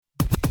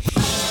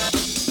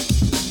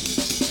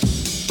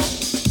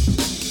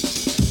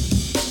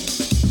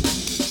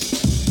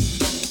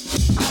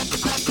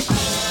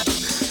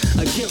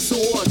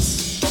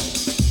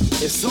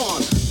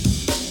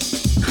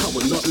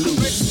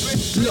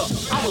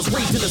Look, I was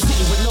raised in a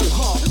city with no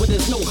heart, where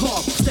there's no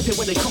heart. Stepping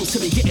when it comes to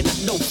me, getting at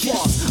no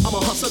flaws. I'm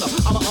a hustler,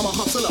 I'm a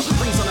hustler.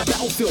 Raised on a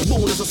battlefield,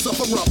 born as a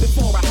sufferer.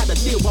 Before I had a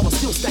deal, I was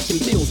still stacking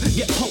bills.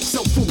 Get punk,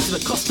 sell food to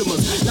the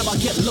customers. Now I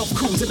get love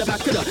crews in the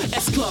back of the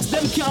S-Class.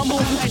 Them can't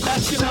move like that,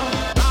 you know.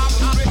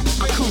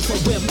 I come from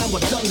where man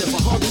were done,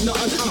 never hardly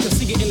nothing. You can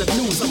see it in the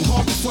news, I'm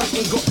hardly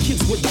frontin'. Got kids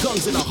with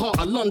guns in the heart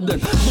of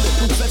London.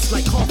 Bulletproof vests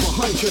like 100.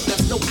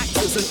 There's no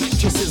actors and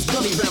actresses.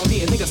 Bloody round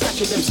here, niggas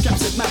stashing them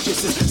straps and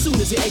mattresses.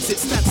 Soon as you exit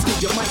Stansted,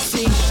 you might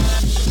see.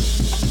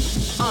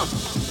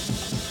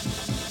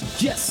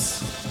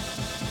 Yes.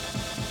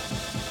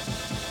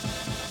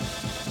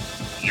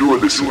 You are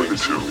listening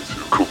to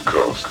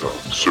Cookcast,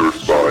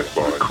 served by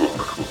The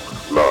Cook,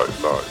 live.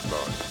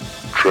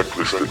 Track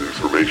listed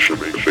information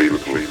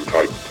available.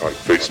 Type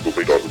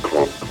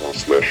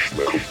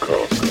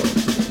facebook.com/Cookcast.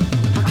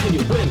 How can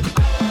you win?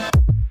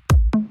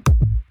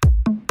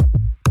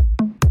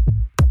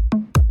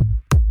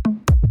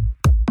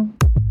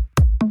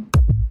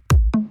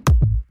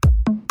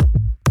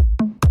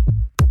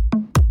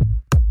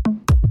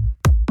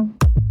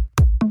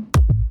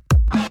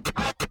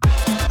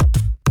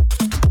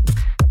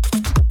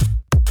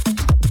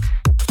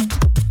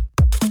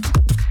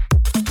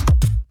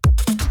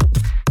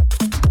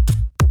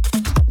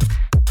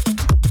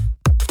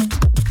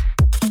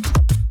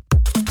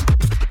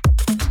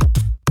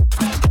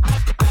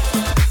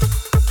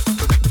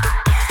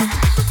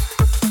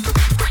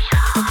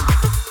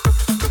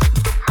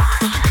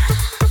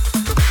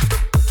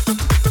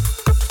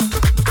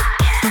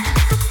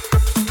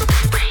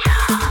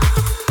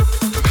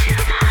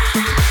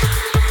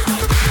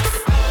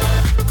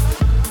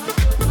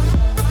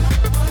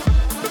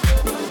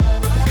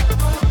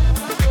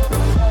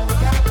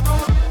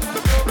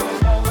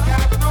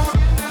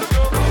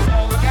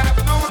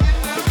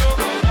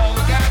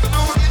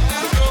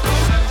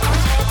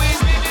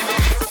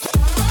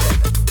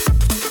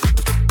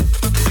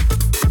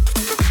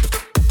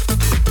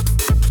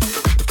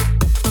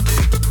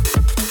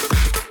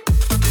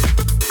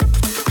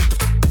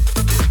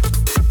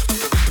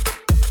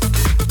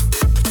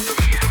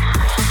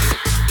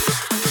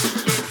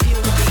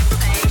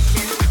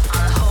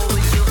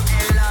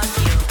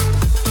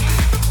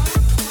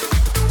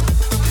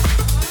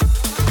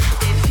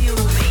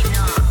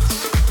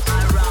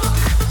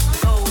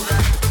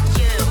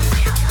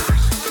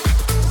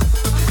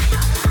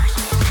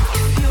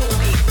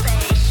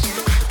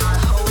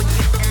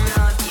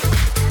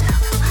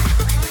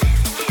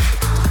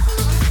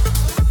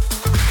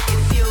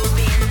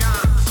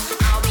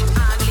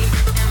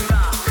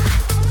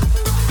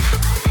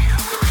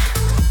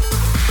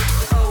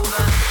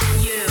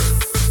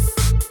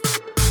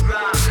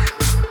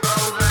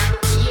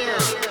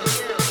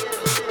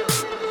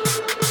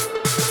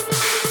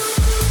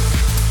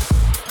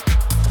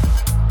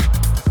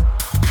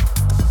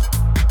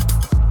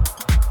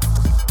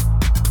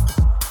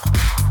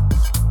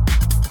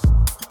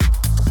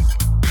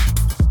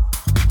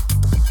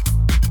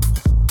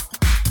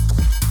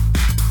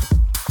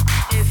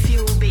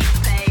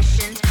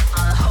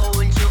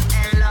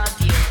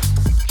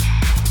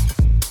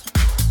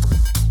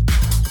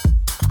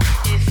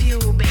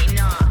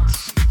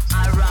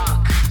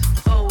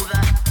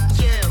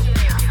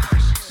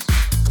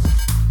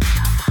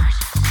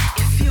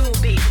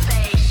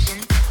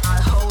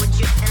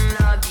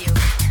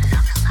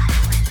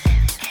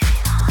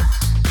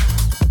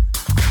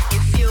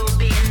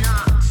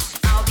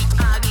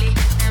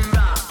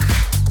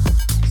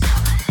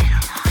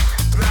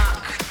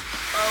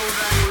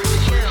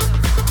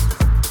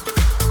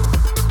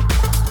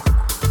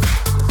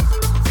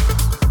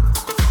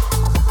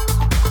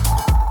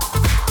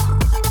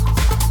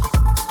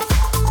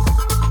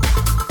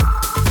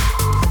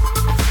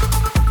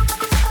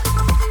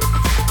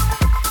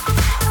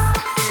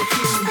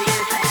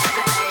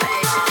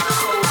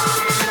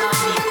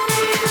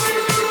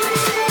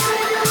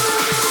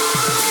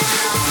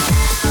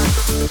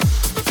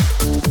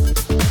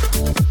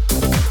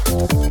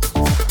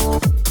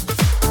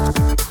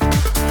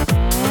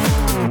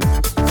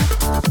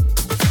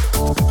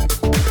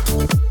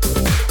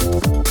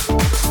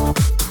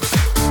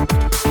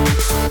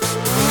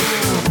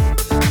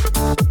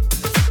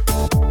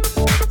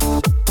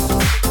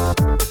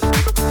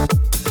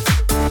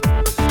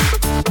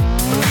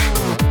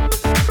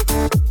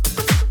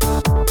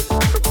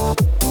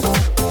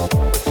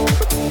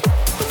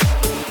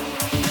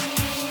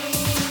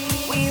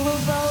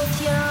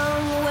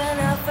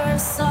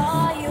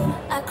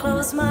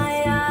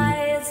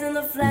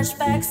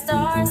 flashback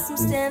stars, I'm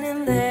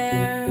standing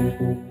there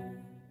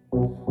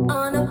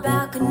on a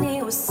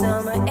balcony with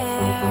summer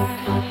air.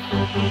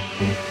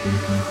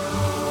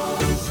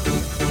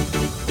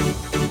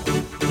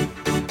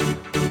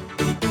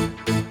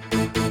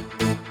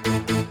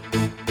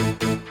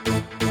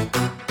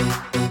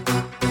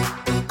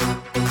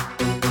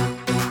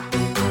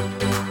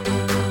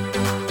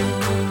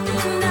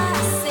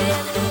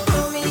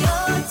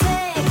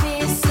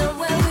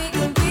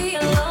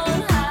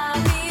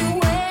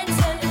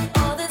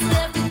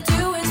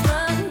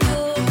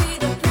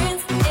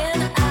 Prince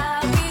and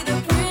I'll be the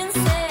prince.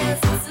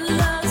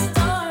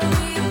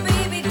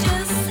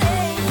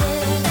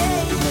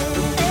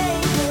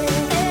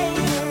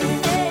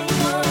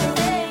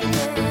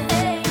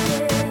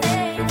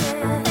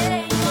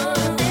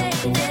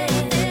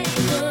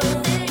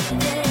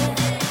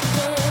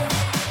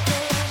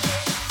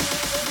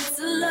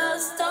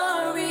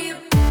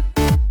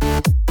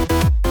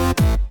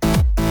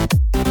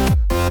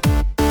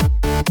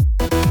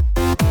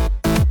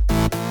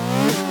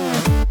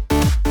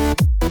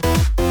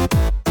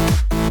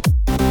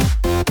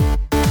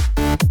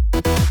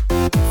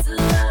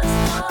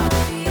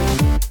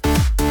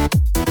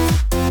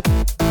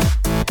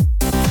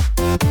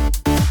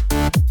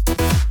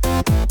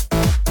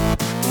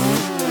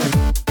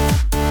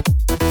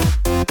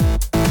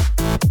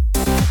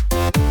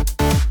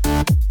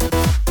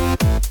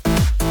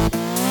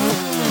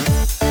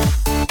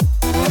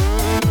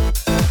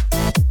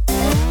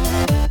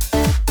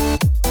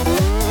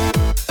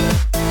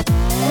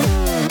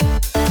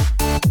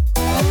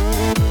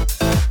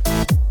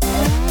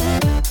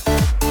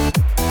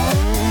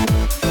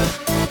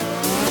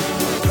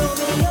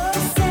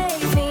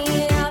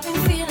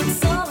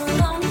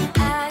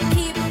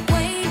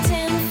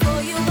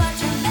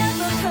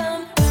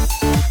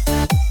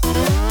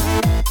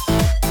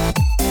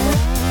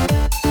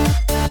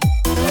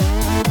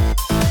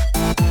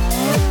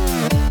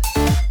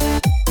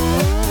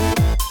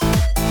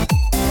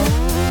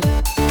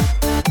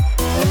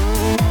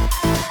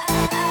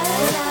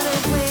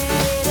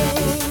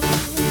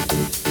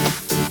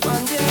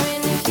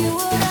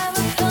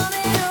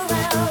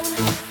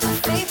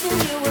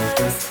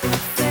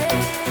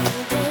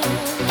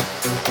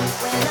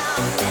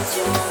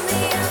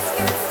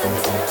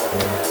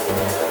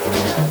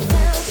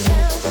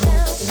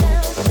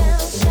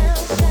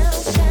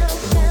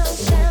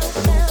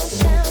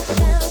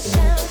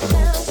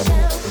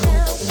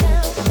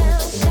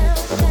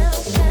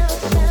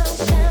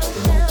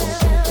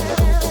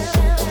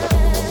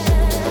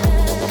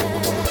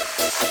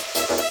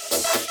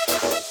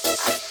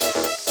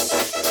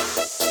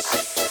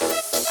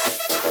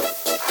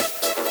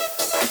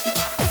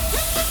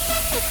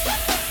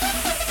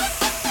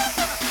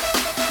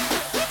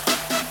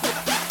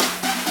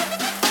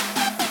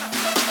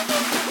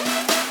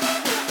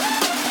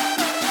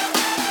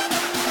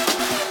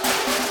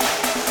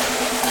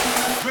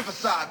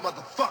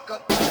 motherfucker.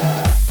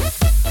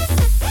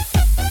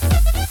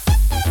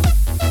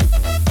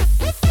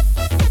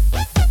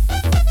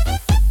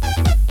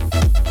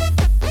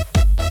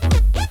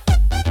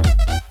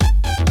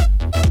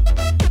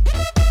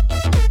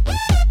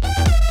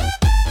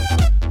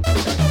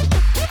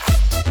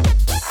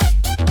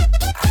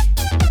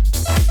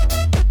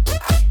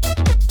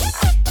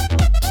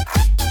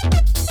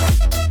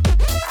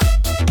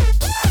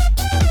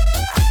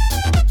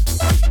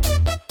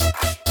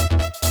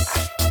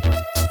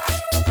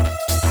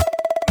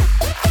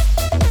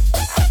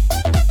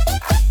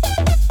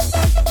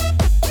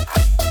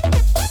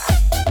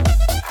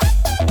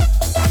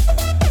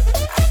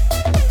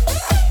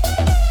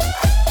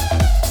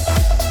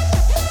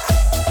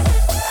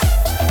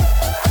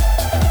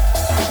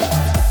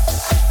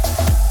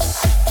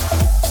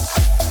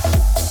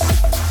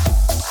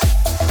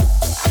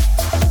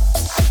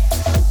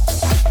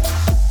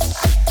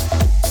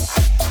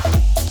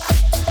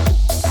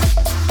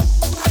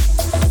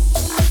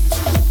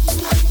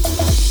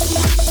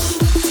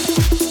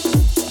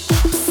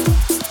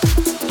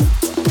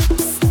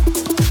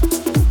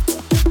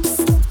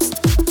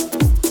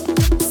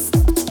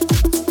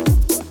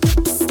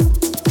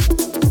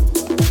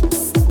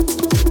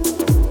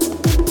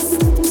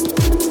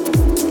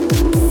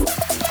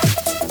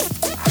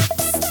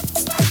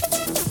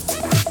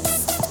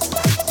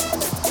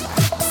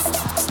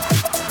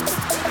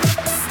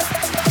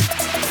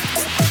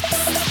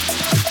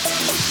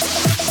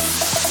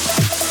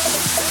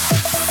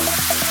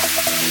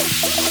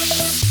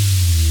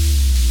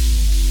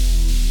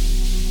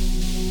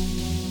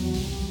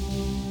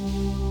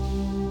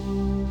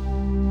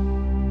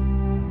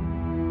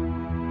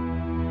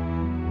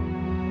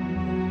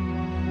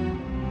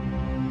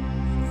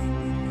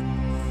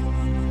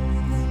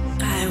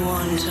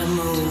 To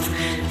move,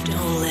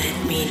 don't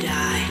let me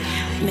die.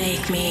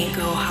 Make me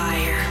go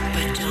higher,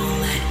 but don't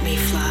let me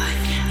fly.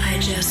 I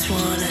just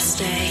wanna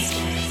stay,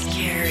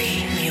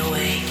 carry me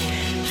away.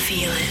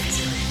 Feel it,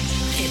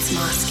 it's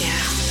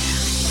Moscow,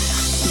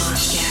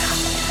 Moscow,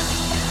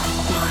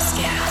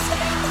 Moscow,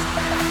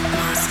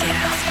 Moscow,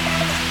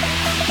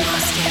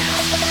 Moscow,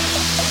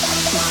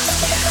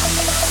 Moscow,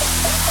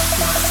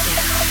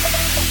 Moscow,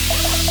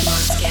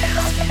 Moscow.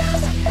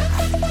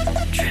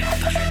 Trip.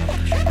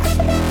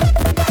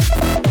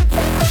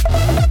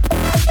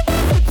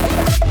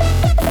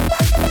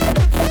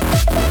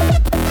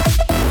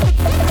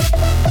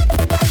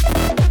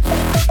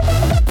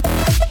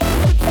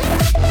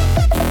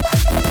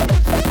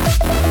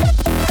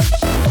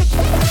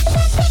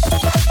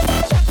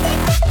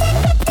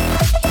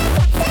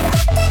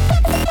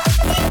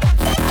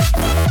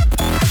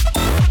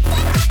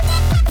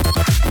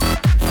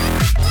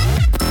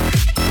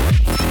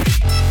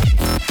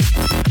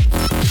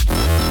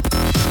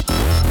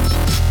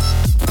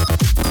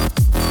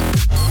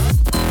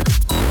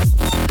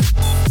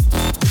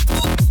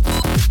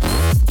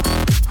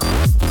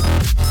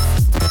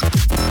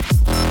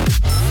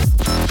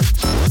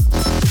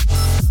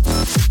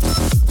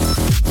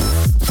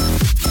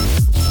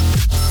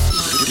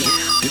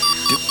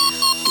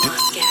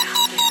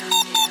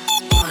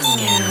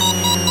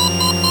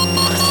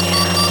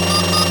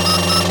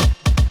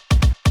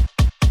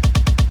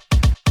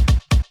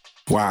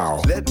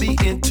 Wow. Let me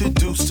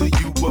introduce to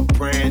you a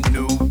brand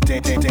new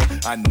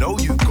dance. I know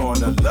you're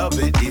gonna love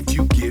it if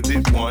you give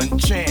it one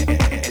chance.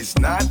 It's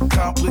not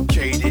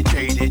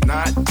complicated,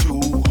 not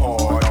too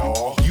hard.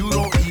 You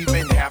don't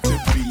even have to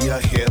be a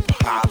hip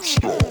hop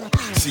star.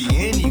 See,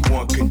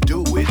 anyone can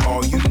do it,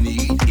 all you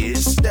need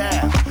is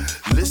style.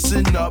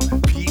 Listen up,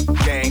 peep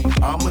gang,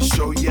 I'ma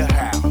show you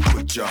how.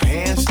 Put your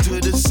hands to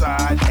the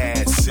side,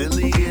 as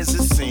silly as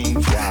it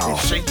seems. Wow. And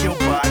shake your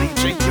body,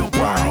 shake your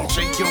body,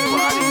 shake your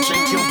body,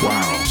 shake your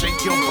body.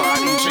 Shake your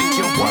body, shake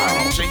your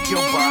body, shake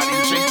your body,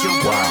 shake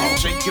your body,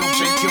 shake your,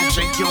 shake your,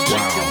 shake your,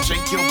 shake your,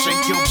 shake your,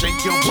 shake your,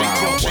 shake your, shake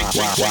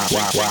your.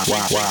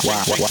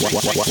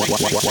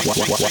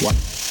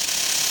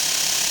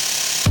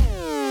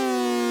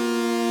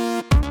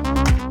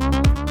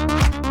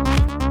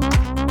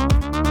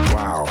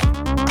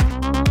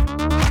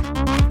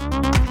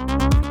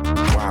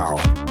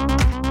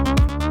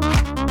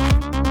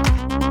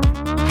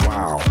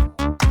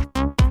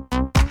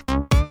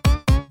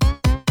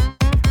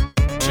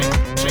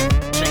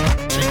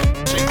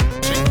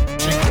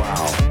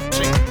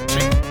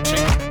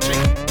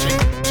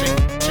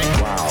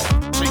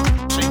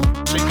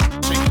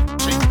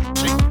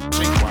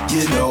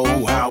 You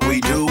know how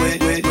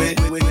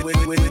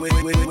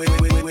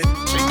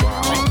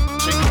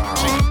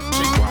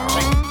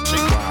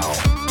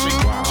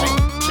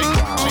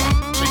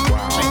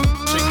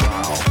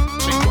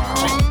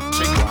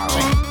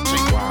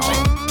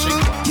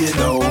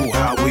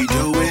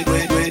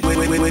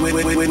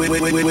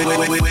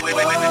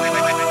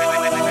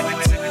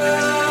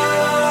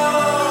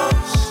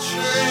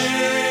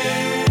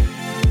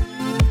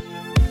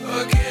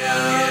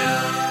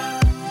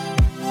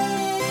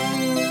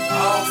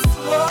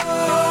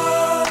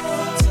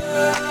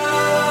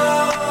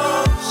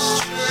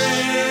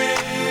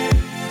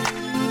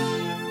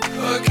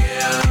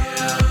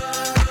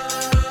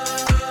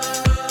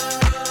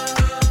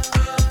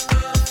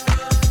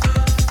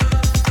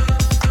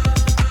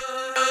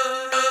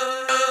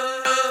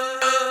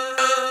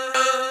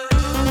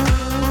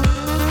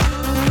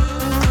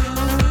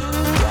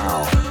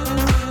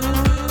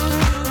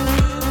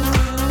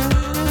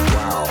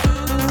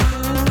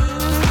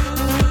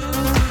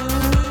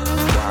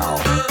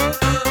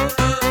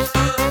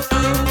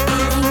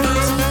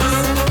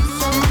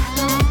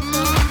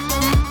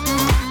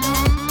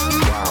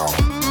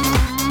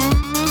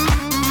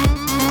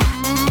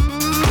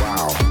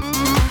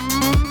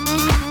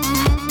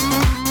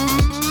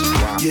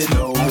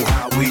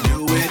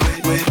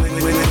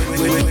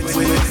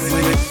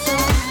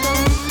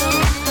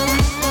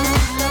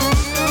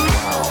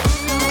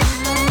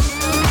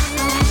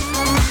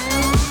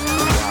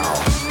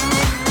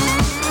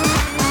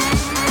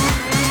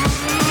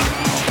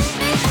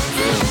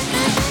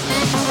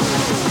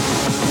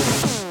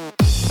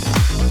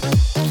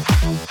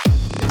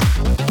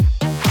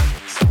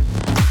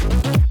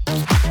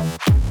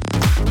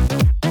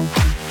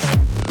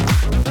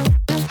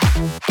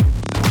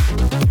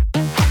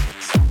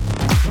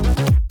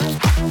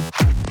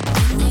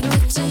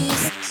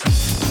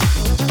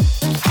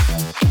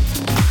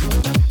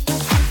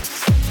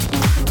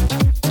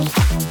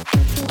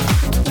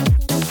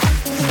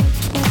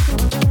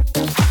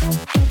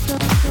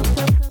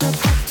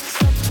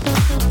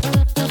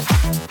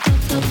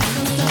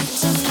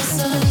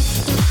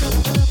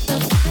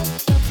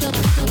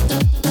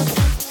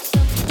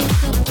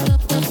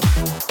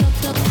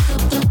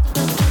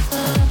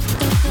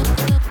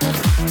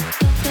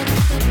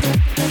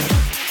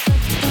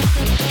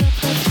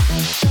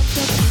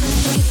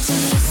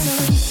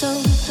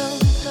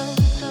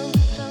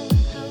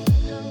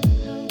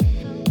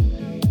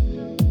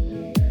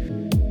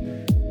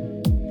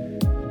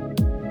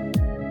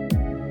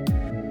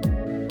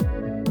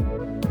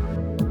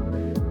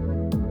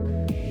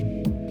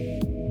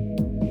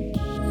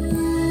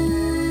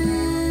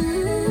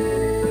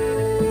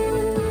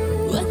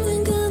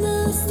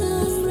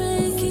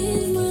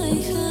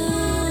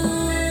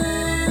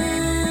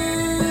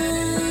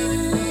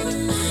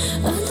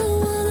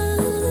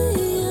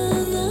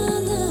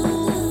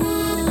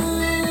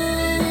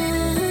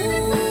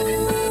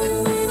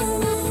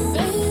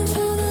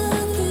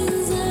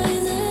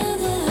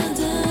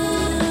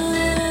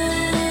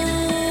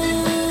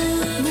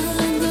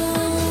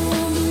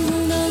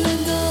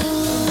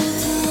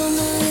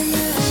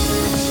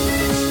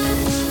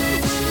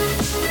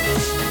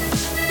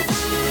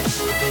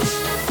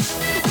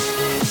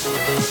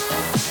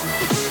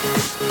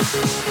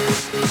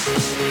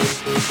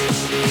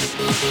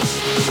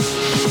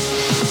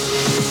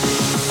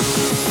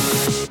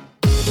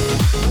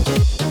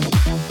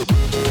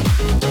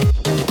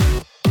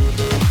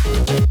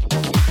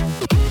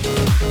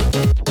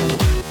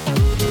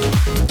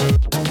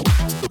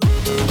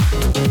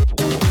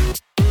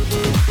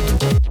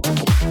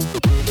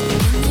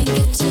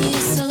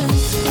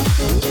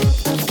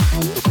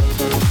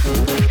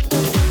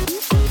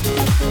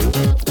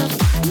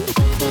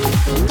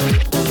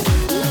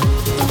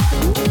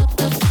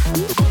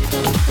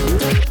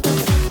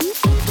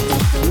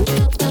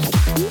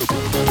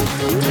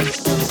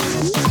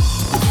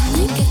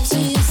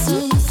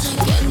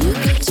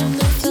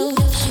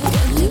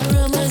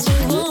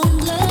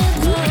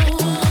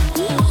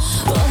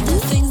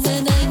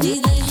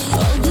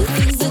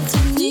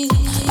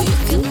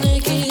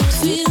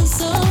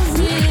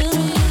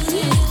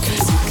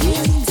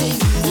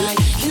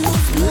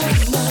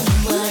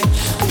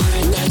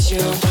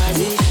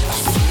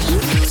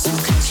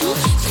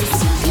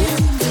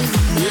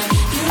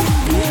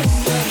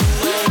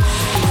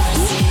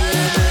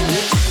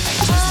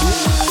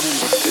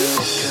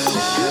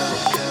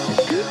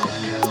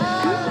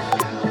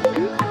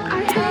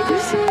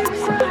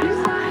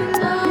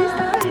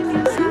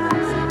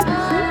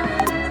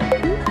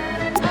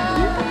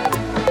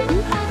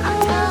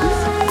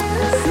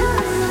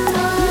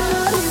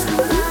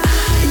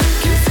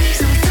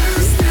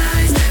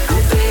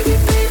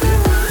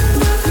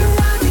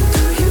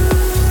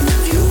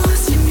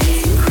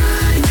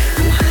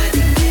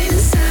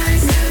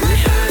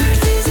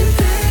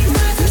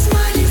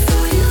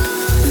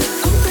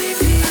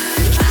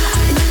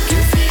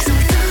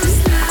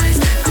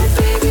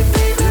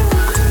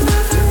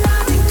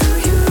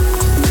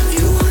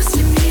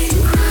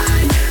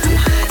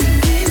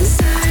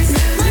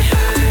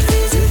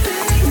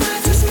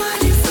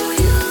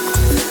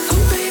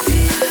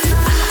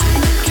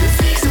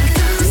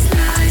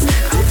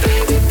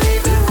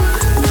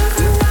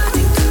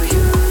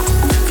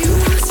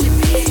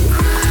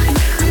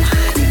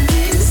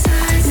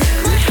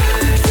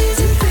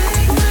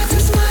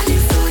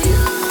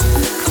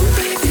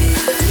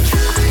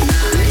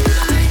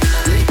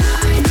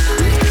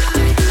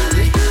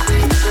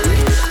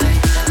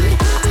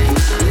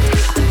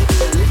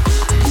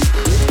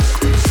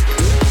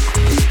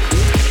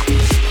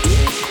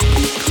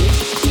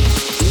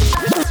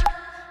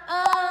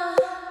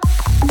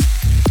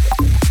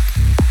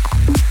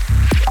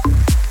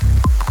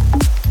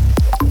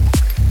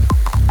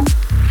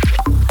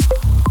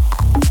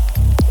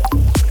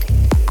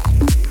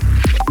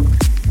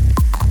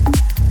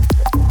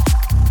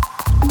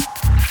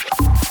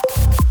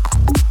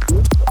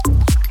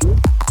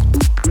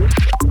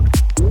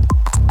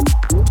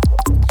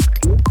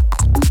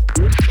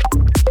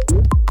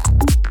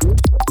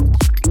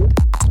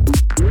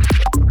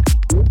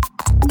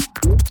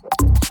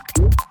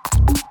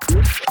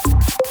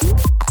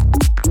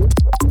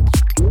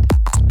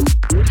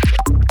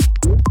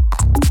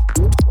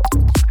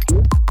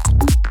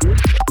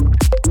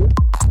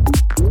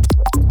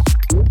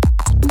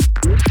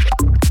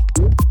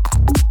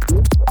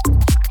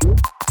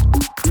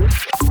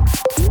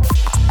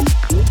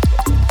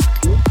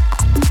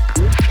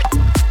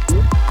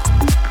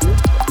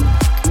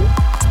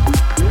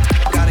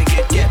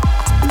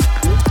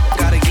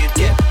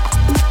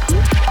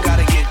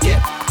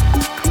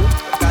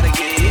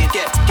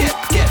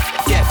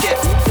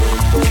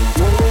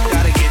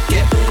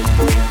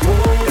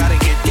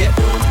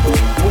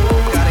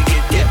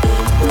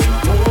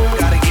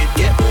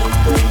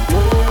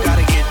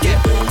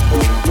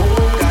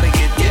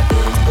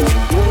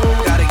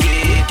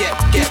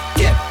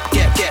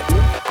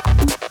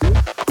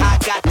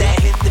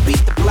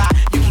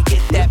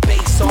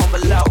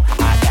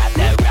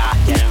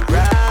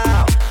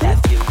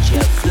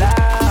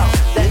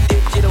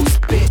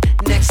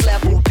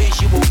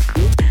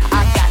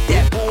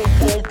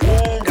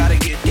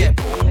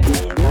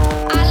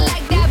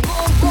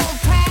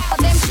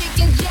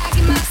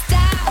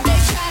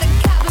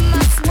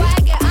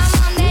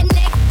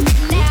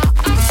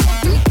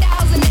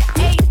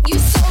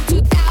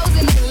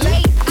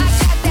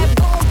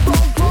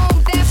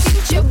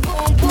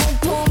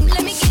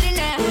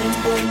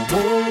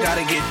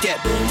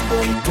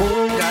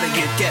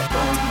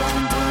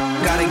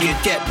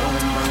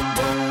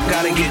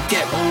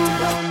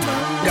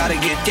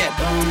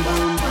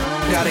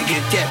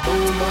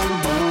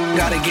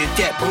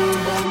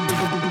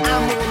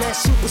I'm on that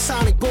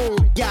supersonic boom,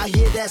 y'all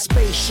hear that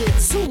spaceship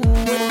zoom.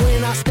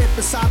 When I step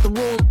inside the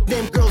room,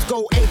 them girls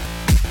go ape.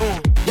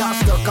 Y'all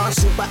stuck on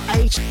Super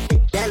H,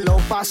 that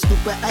lo-fi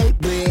stupid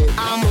 8-bit.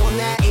 I'm on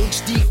that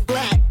HD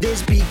flat,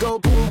 this beat go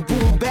boom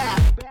boom bap.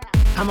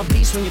 I'm a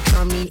beast when you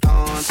turn me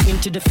on.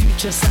 Into the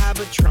future,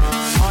 Cybertron.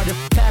 Harder,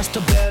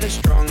 faster, better,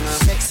 stronger.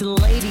 Sexy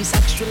ladies,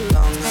 extra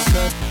longer.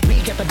 Cause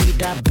we got to beat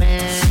that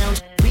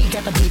bounce. We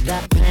got to beat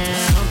that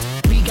pound.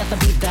 We got to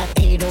beat that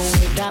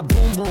 808, that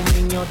boom boom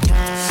in your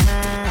town.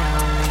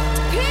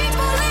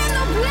 People in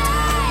the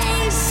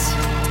place,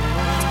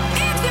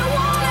 if you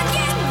wanna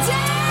get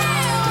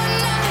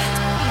down,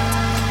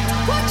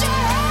 put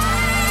your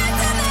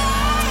hands in the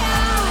air.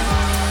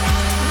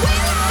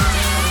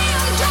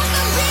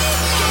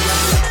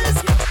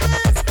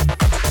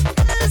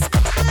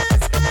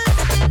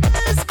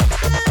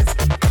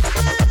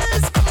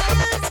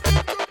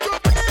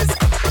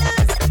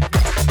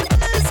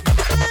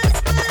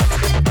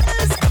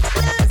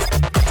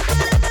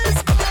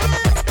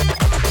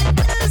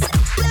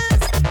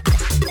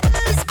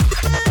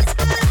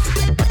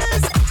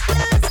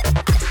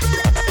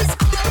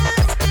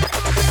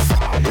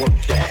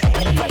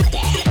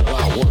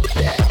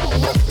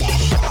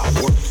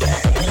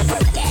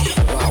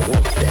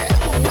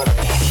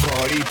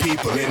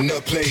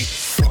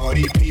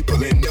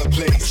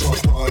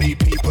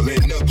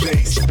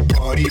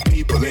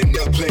 people in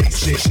the place.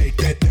 Shake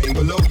that thing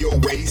below your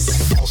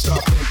waist. All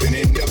stop pimping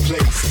in the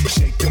place.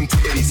 Shake them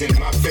titties in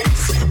my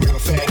face. Real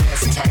fat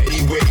ass and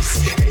tiny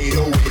waist.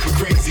 808 with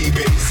crazy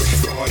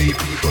bass. Party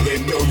people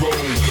in the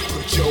room.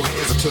 Put your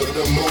hands up to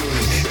the moon.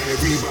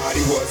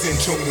 Everybody was in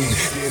tune.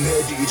 Then the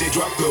DJ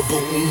dropped the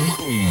boom.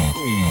 Boom,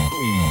 boom,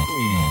 boom, boom,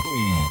 boom,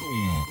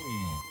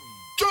 boom.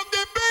 Drop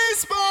that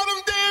bass bottom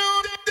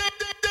down,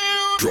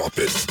 down. Drop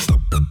it.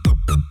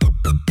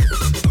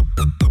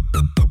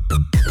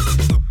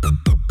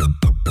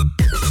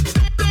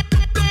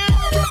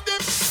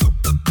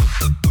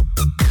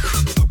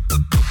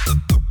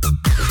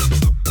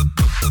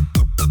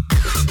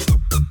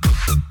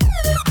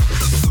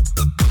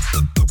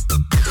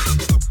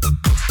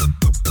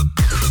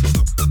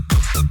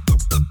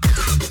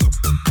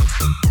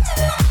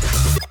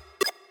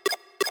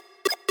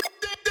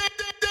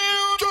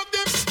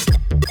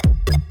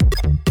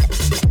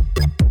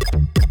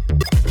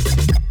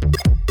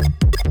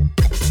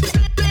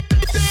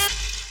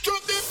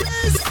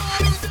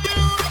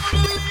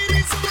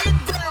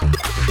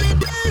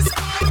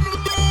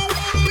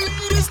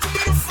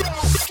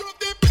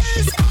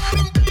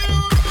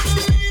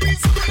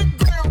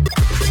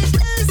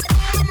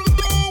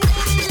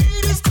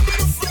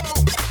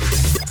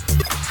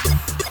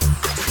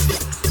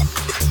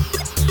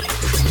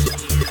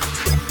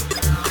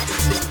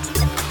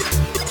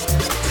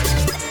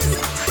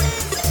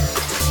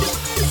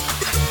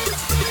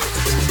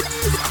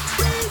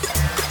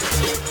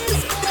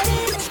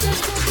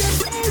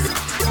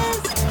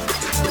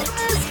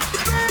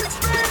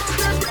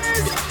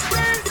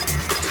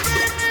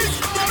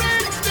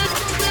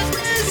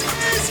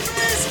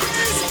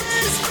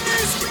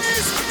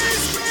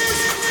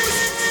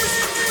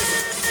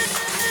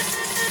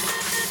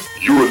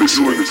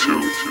 Listening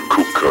to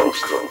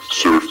Cookcast,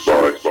 served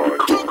by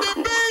Cook.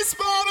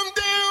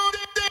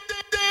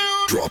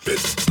 Drop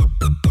it.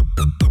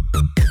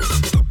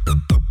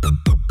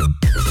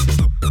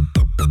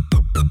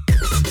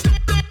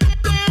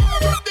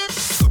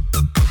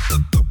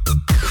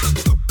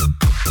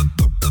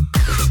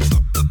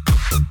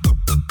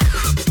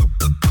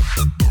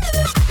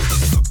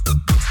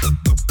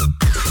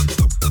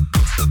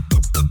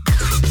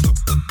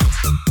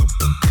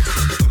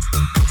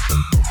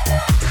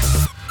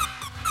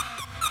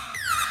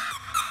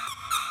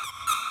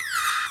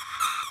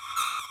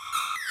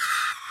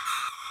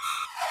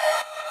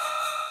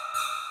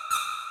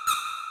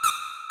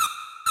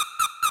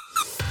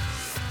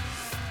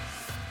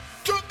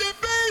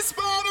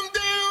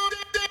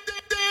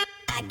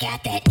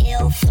 Got that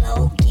ill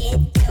flow,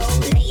 get dough.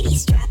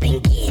 Ladies dropping,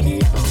 get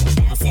low.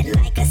 Bounce it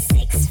like a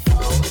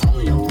 6-4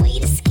 on the way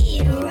to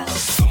Skid Row.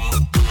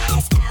 Fat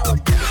ass,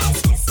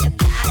 hourglass, just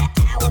about an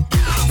hour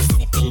past.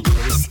 Sipping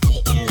goose,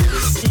 getting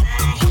loose. My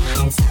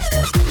hands up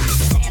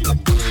caboose.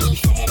 Lamborghini,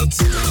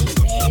 fettuccine,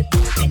 red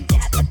polka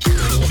dot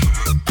bikini.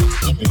 Hot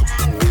pocket,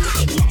 my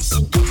rocket, now she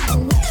got a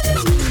weapon.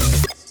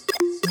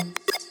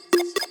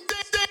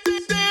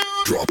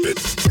 Drop it.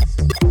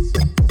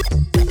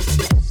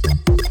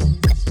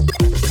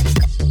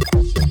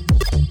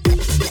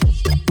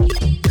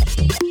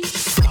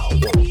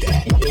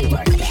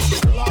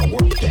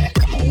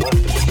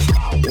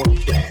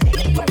 Work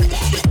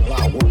that.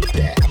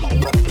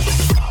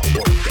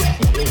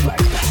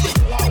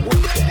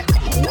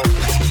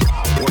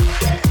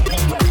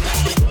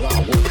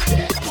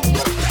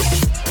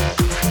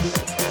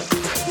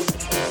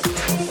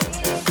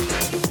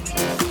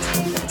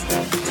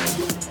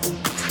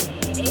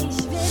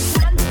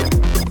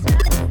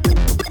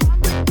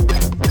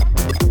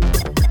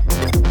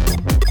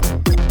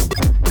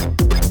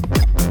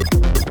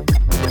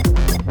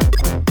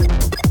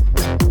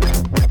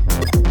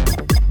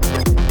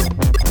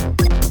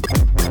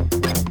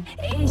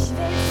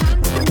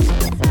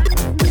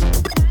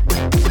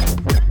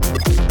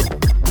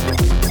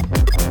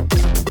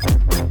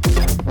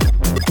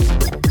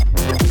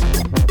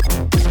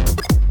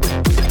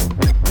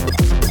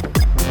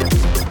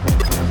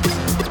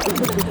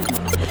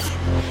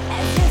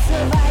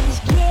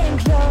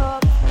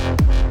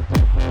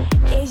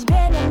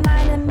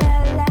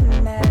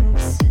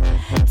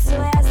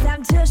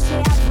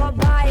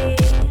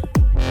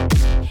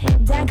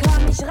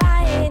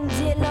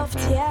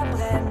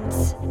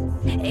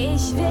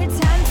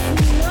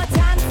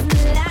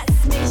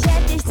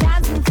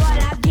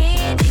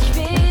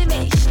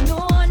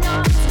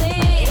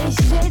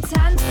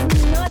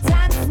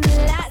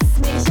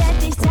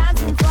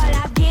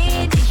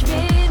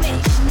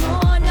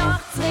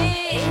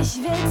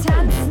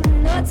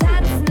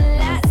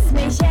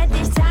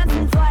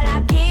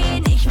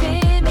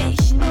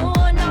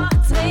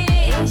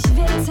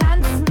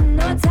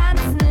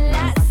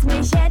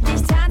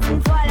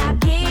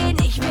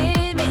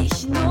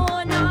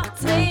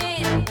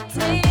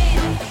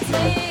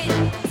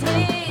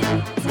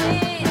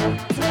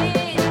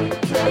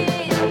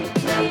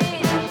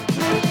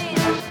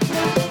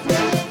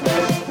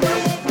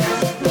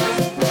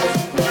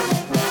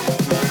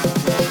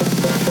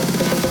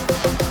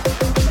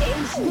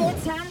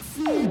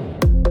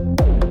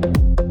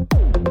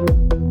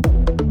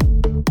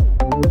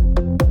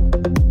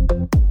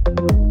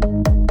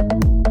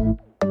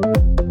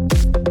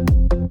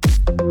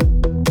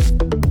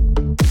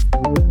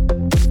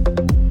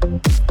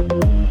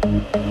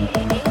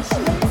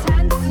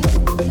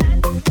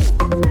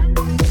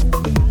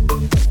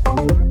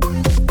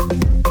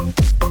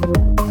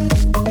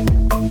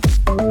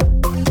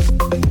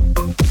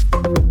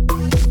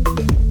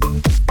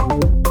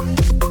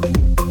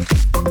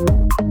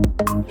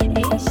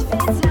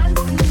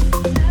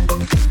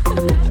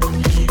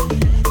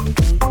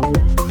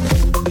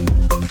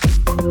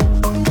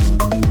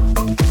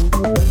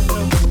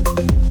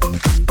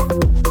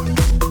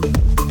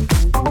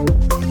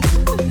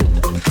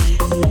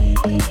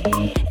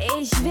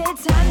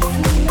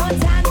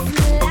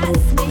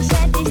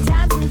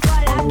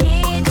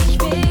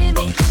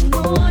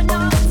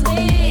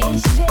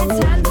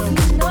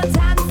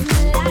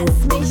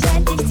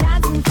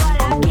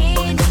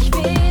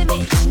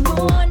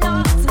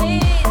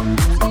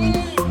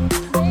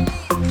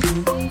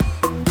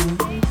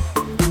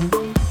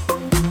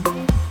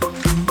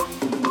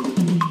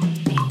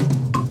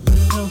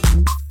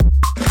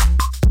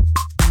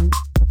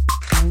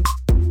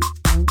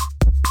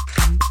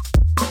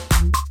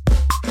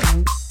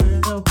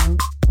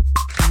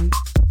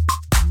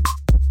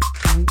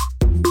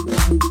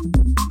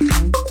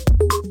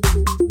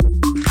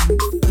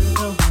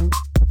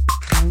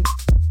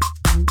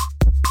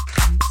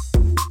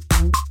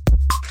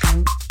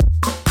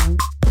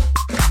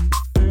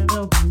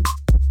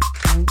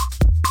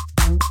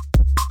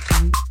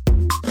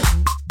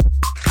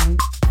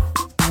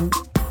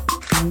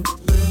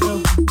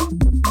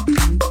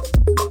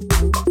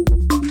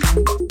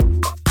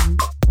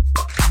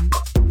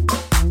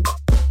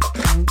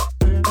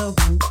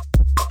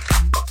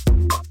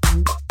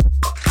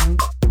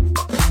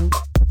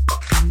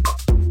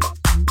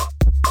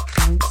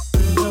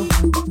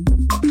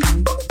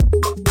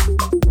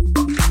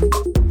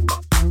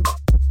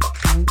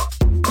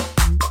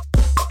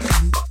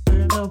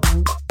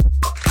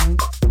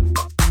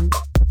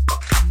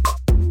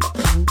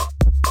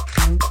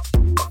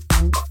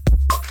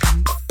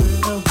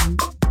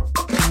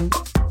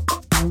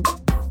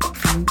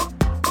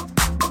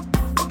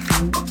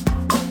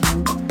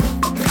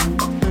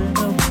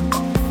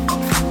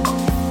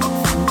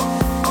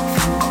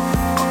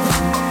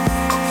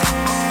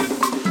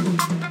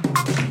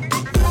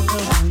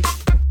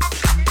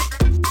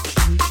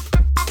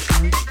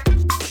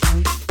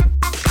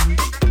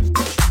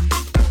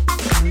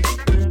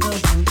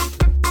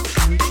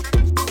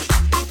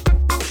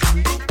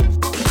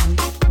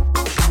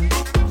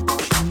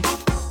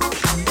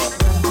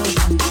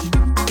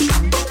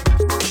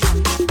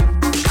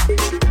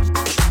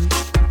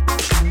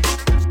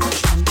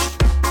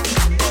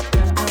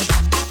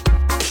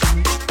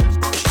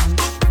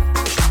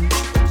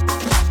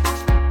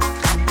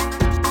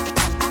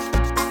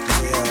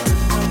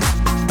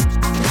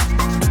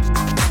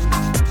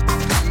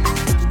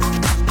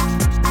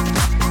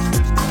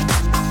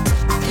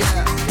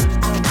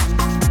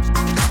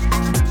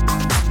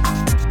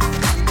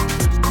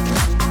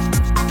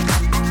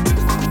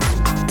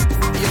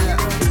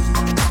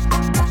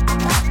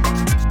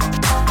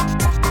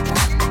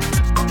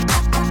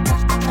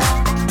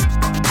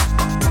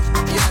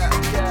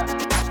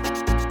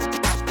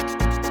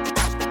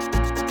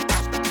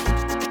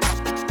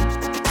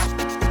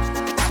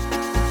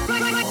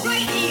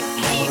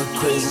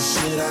 crazy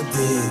shit I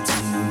did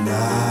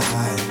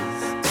tonight,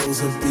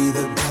 those would be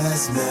the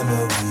best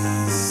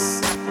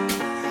memories.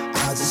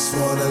 I just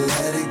wanna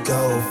let it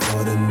go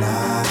for the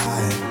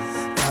night.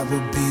 That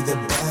would be the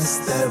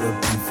best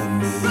therapy for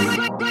me.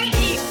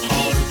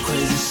 All the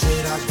crazy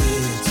shit I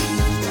did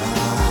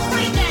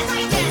tonight,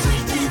 those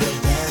would be the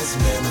best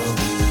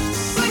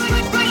memories. I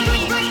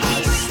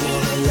just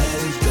wanna let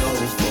it go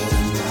for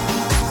the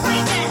night.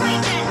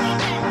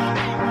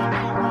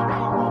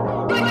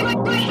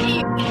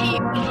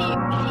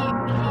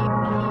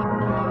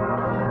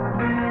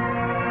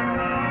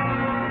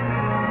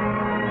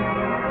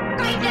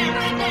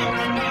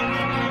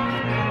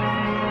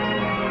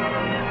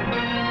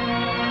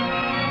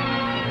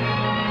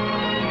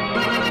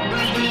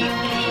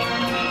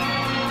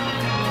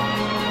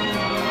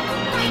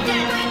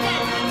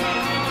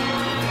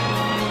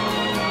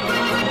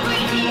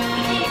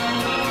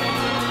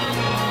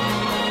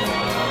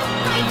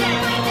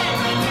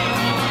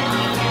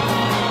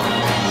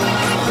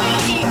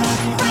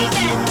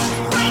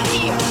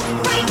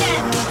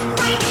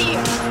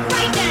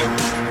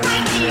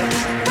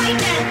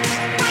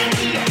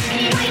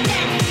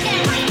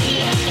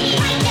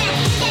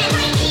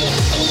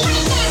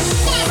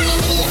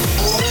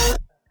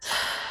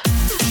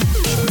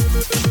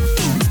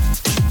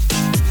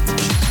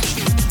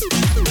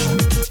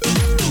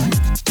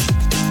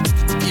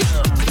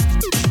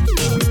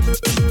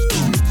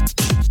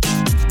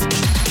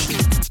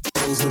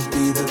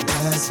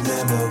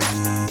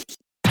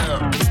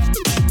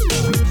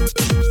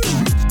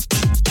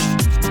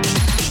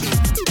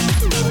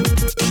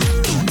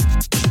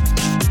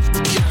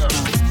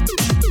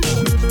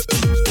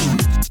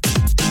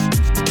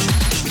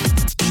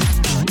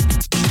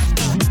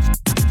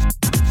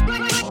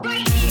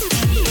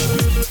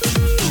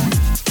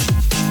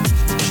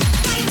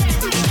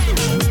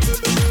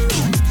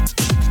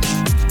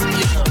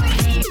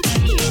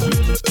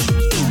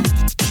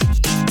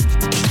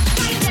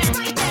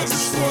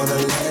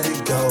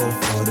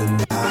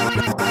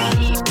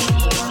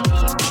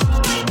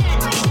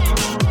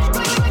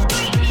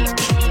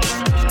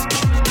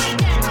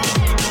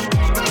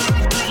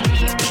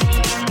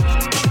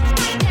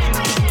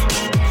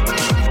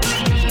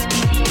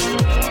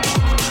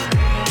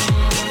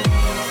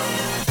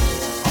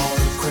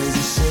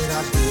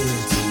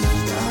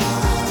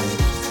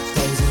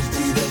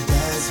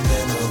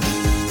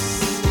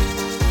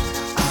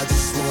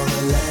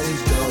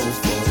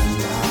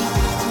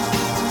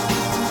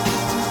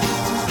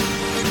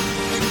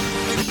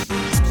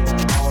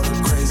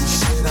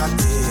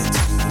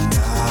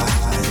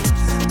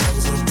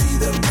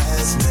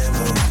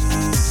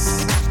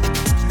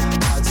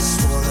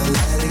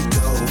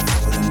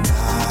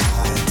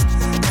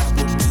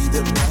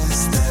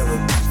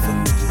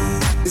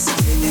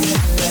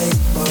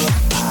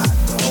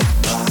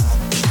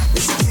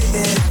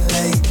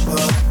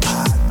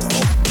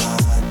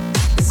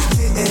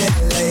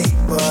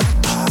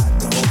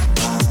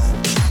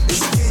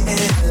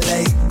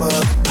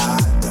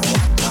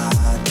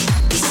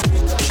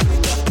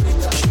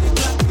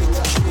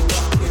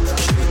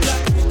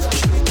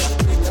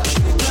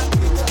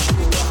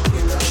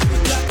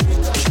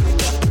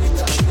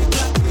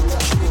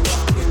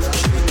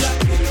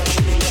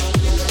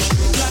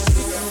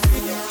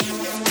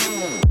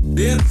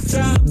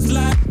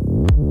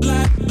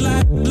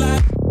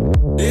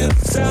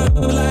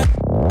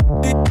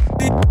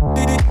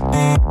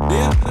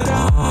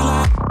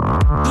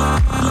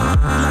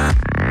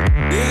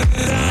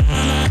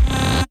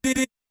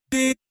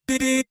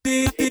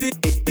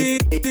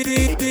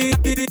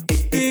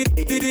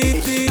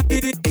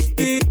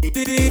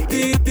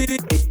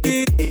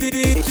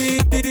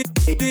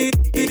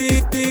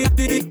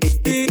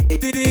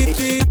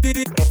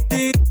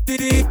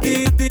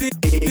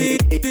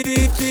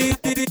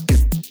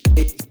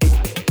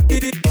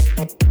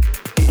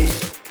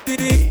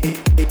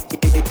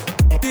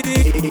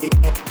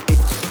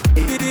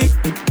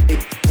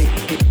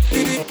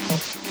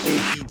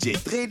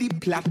 Dreh die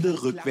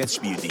Platte rückwärts,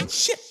 spiel den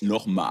Shit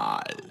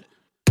nochmal.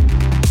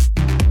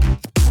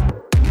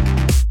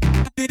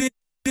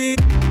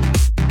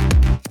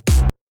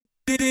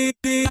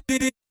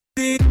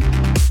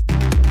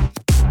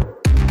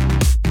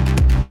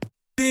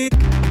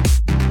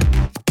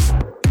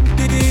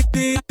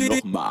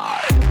 Nochmal.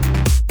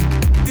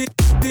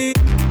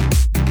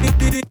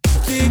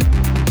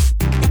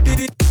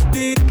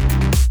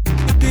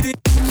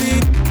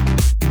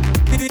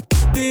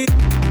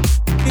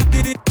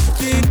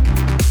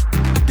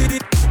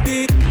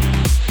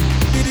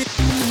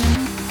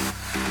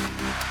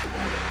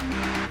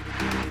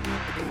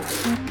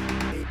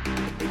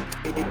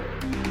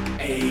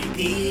 Hey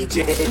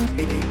DJ,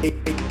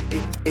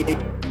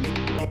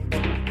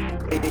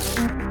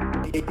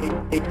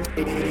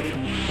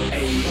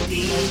 hey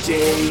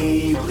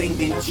DJ, bring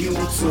den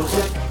Tune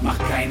zurück, mach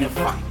keine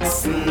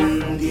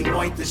Faxen, die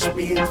Leute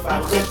spielen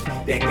verrückt,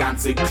 der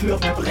ganze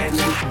Club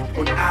brennt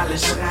und alle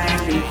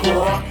schreien im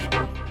Chor,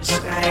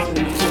 schreien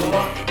im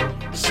Chor,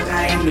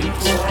 schreien im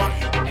Chor,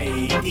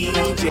 hey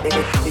DJ.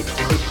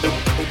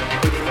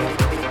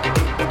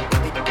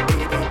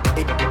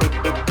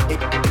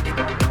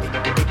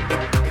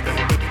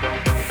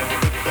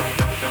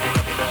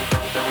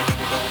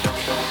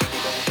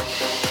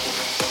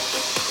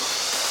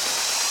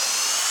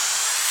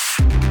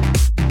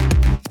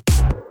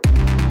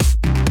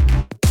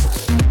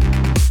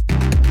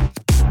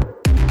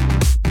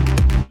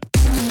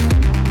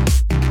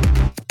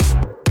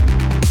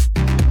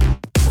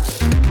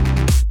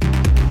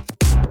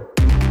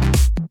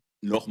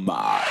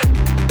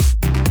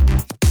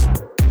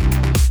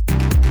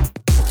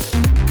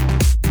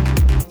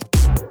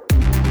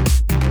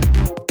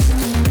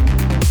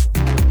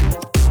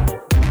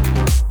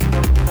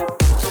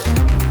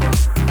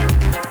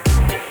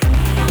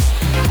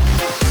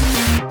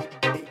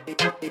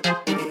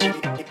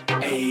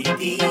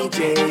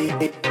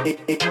 DJ.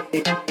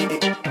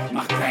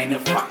 Mach keine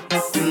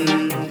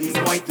Faxen, die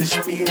Meute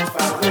spielt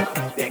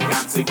verrückt. Der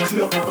ganze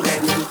Club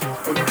brennt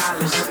und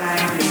alle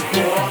schreien im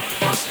Chor.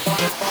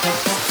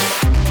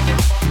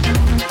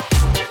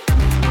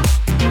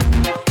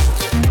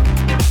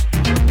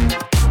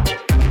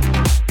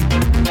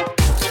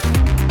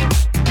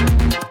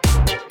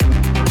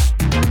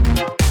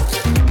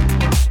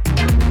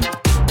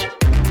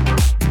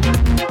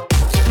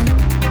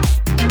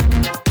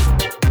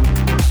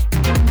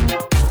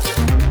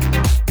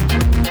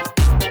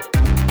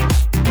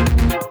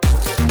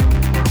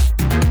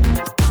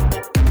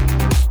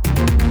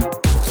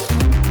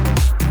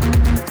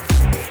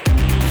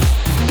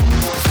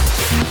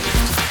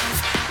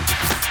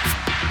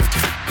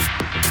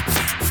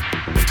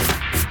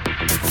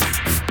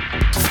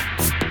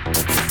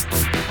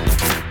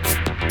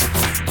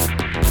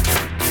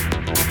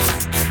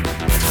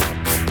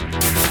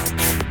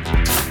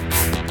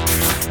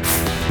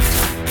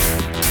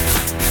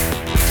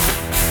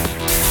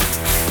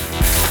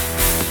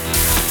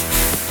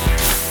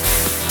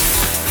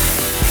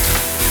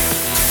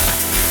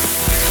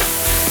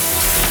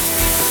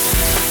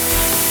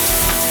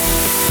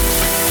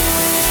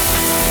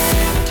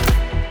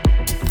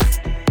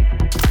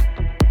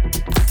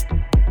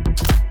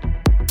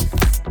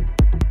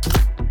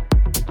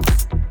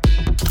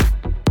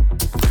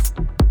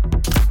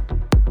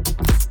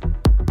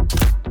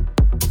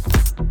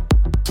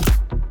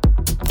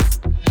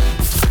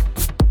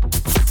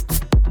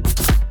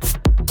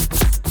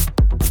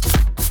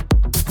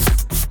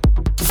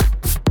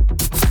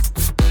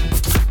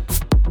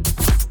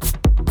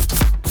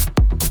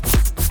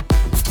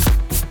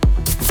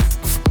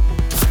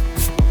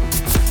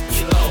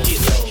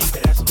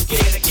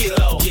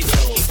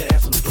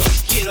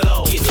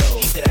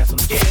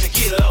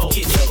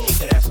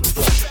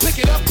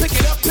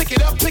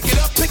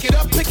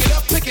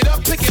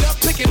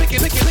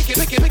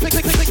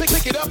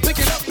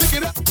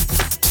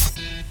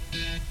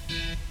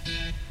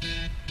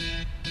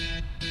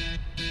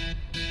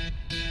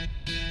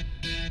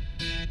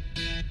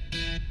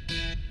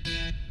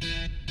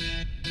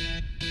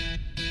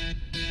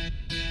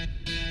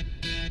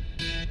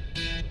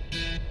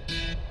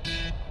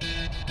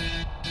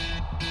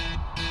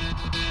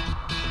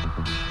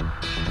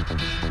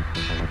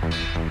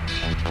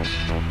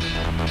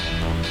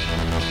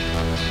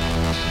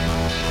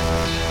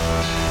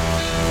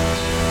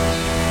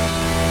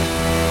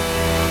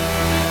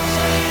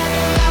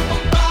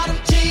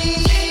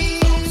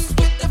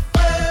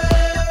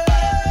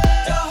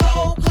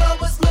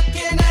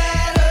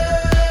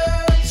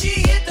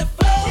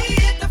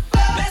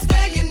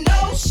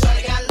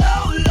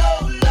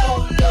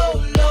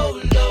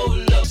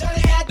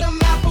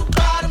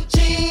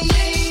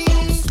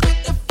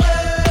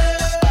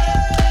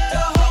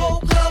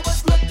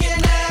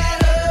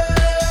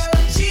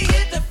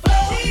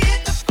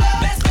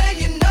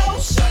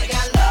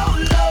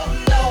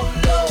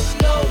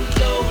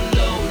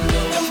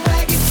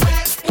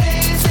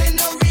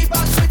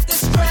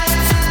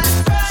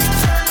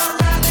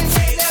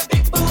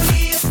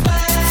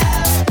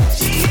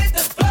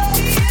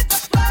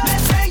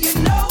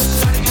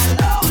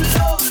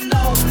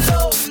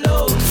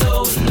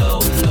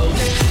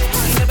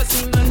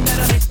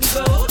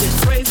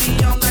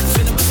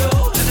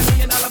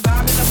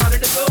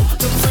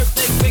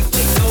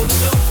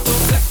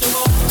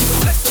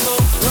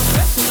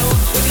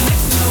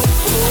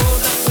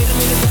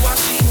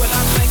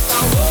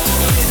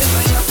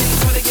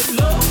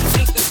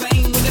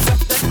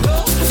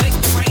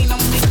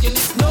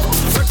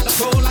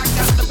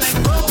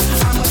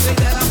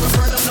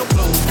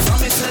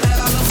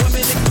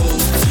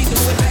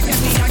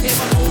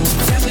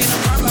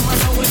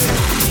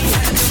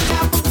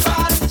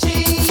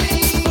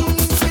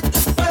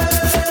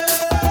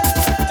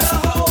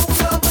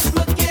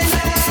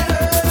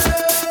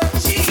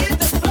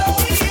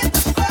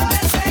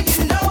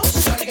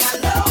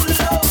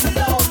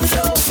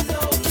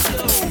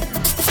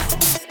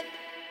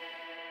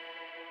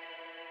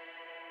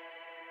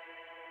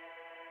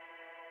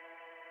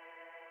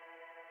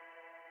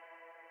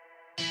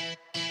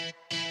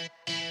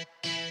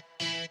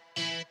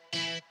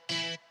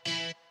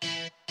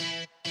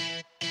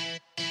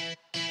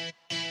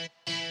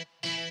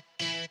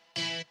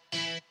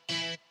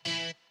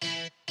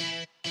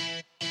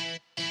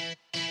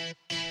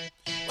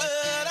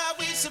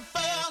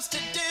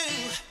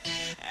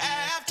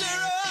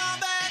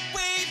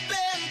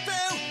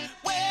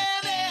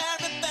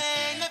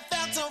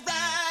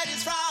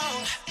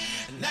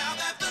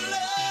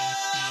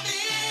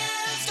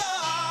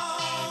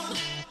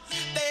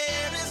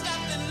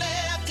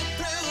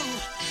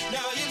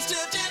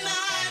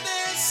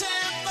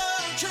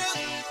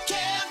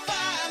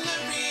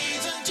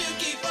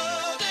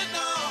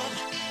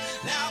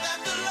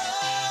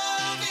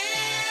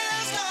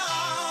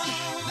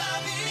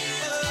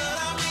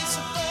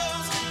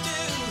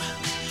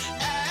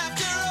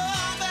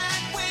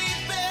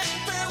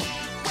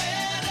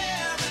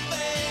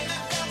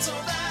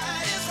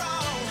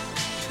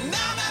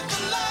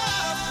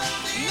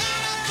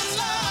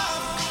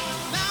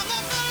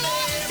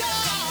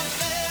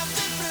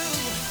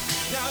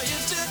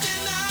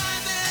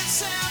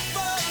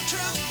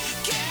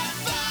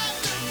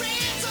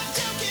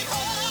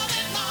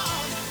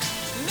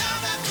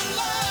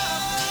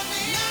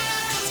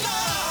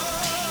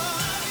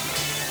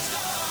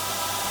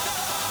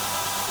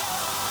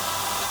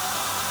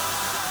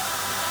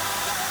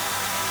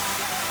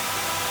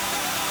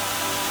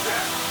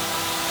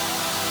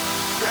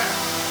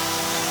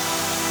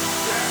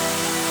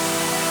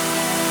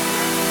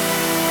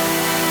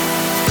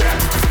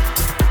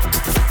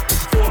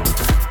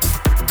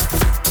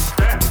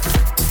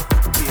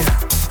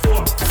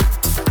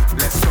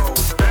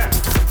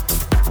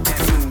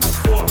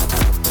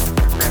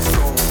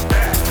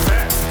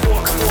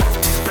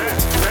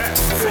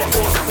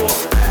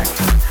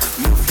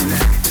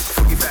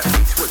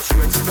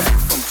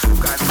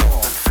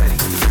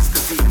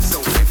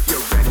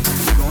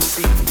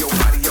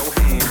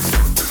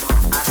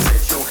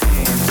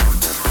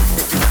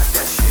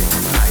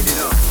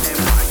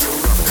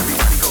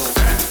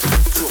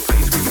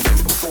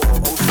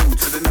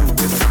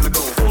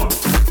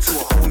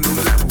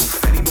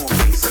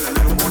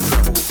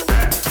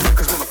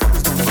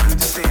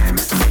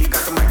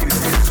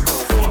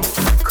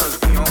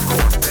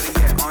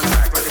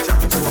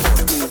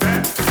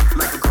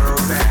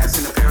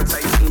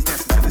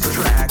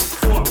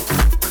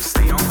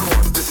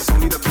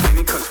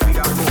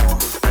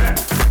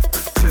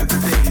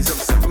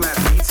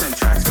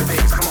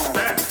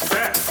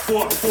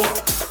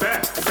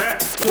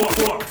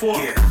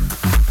 Yeah.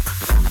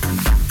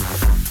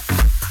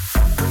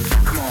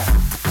 Come on.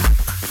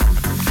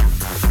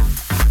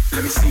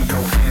 Let me see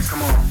your hands.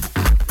 Come on.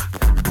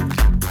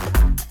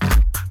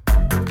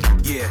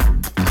 Yeah.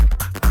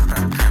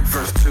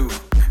 Verse 2,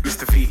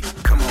 Mr. V.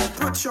 Come on.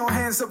 Put your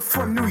hands up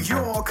for New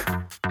York.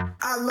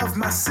 I love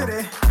my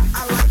city.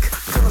 I like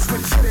girls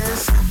with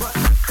titties, but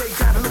they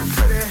gotta look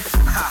pretty.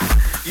 Ha,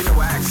 you know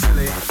I act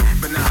silly,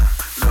 but nah,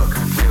 look,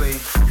 really,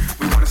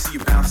 we wanna see you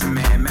bouncing,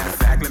 man. Matter of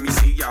fact, let me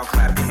see y'all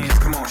clap your hands.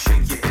 Come on,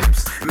 shake your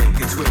hips, make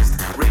a twist,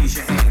 raise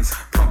your hands,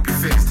 pump your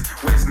fist.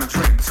 Where's my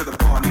drink? To the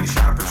bar, need a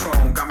shot of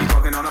Patron. Got me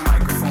bugging on a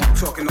microphone,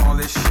 talking all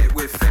this shit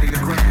with Fetty the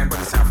Grand, but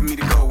it's time for me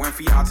to go and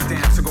for y'all to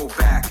dance. So go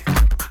back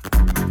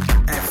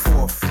and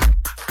forth.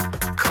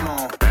 Come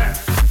on. Back.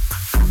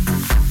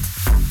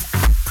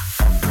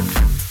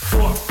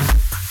 Forth.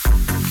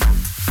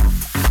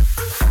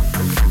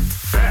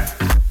 Back.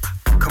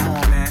 Come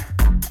on, man.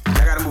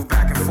 I gotta move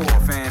back and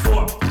forth, man.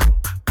 Forth.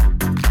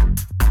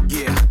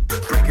 Yeah,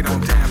 break it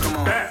on down. Come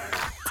on. Back.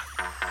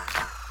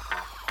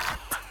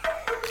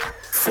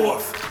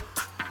 Forth.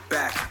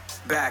 Back,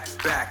 back,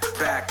 back,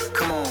 back.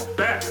 Come on.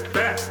 Back,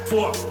 back,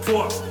 forth,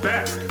 forth,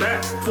 back,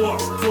 back,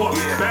 forth, forth,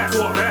 yeah. Back,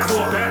 forth, back,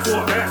 forth, back,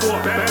 forth, back,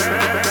 forth, back,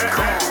 back, back, back.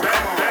 Come on,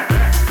 back, back,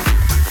 back.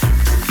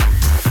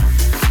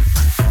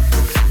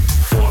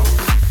 Forth.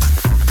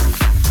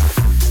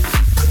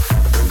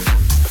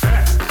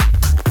 Back.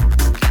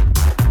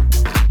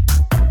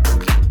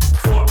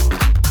 Forth.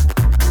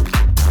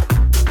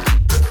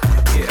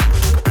 Yeah.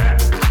 Back.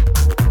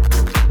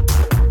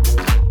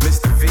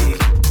 Mr. V.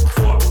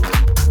 Forth.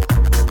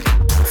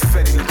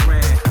 Fetty the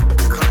Grand,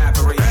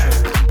 collaboration.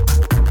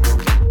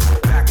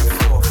 Back and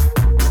forth.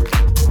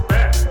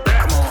 Back, back,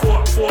 come on.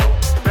 Forth, forth,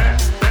 back,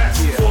 back,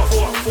 yeah. Forth,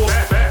 forth, forth,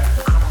 back, back.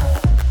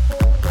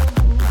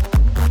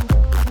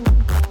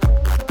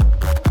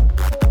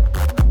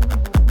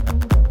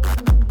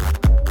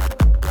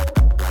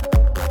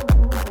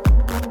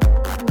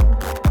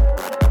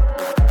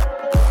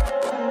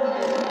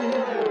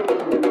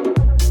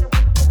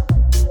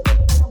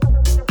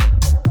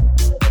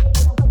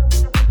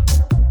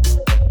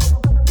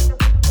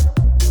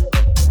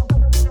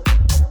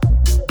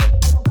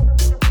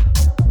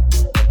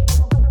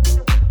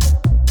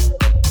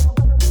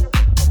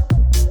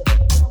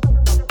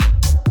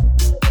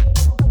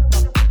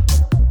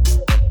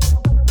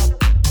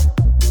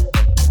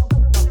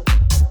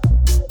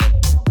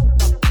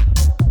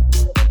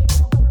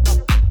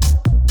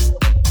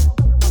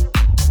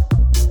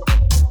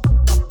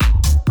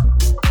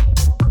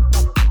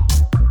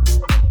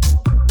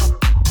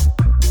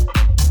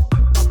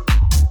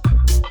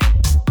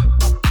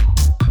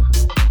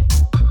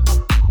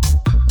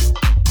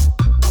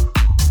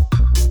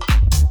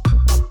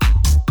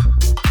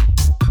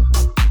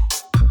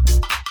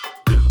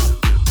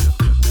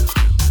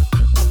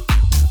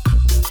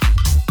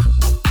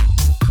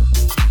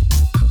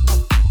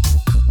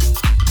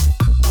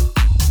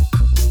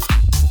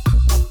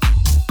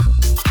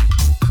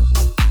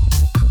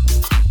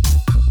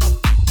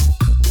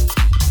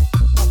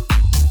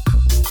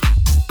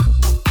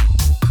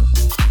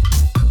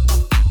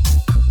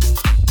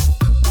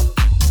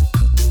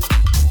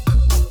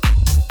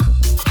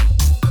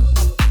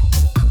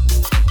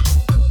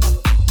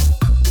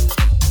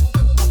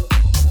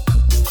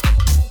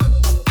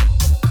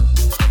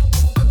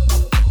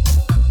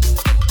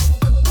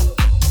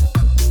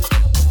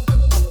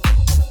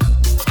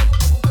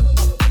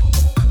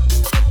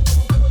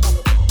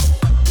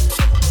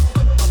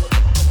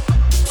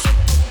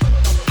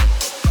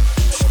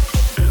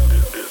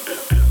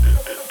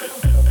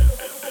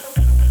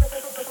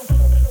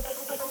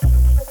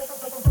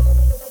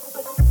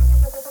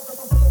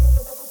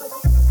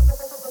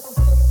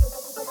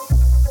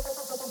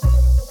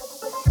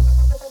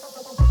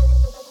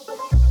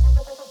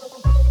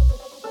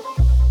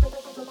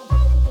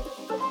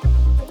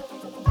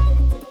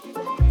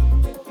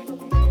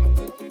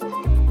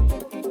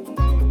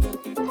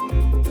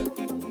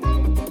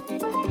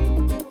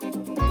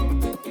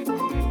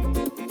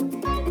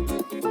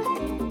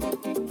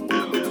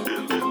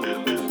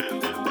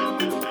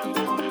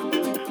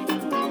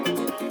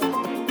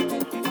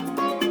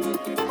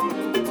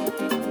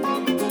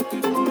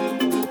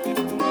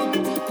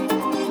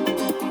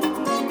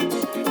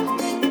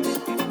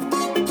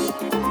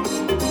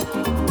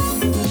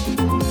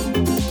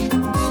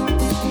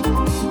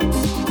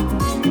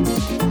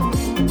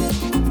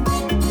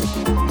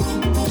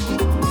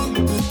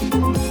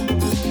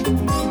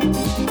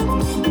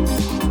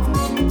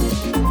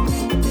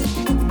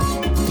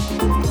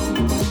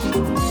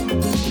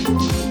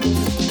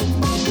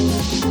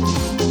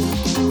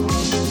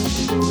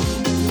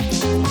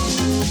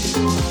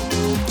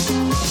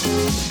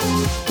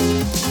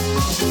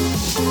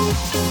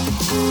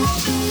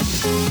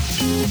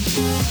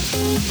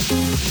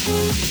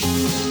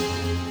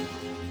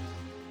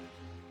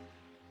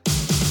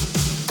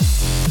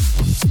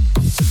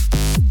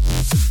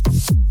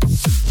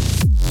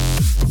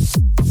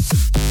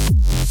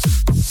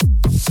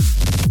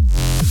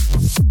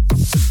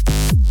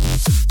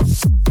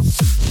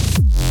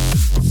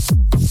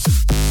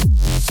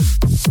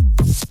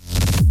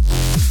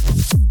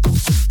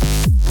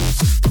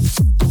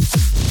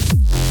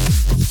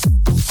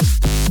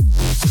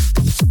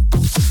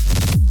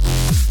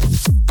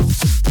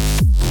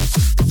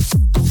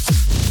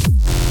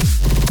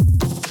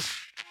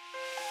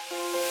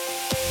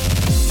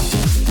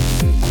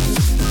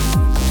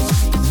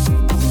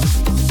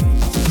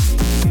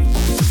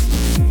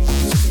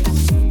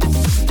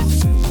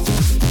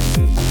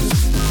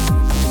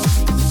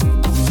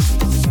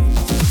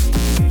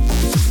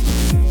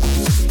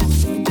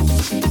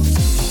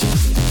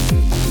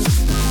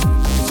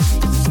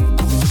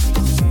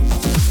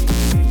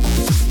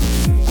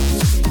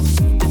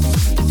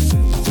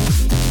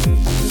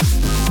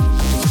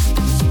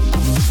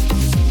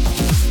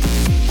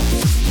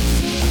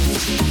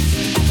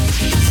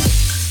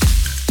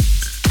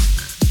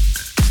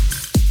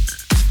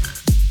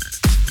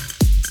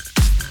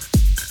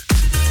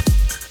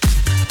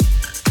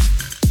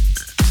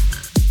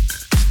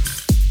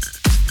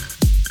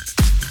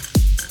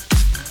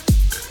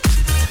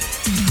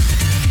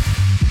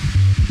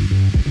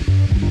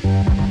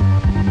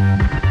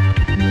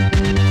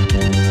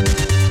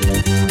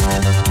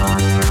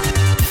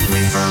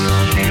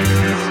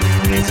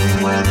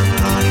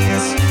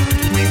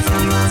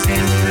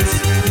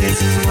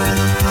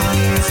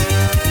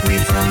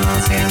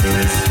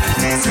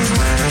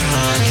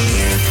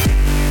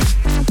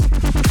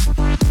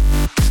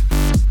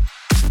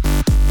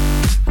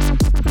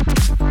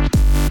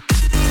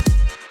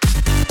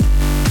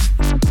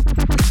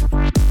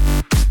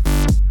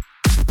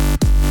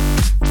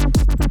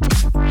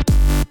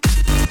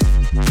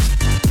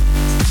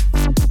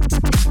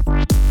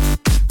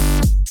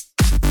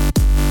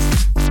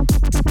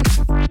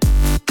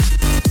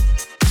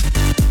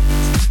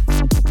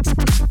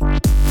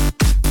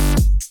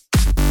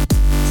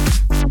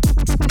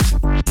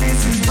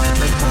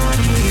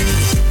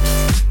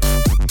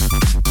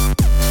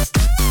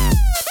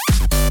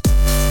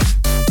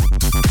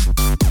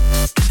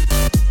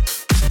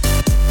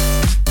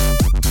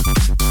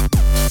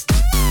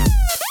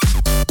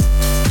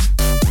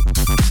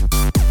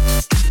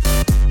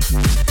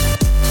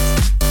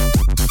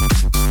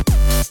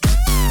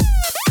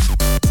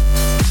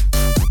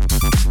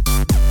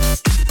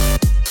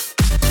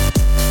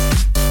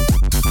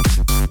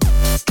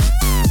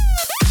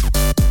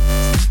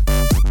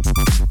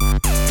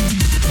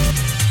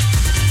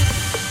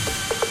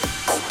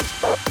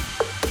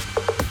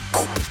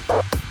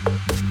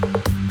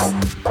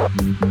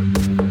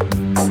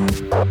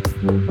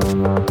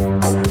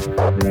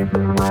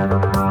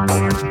 We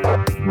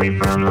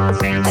found our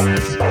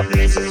families,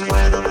 this is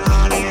where the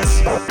party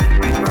is.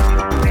 We found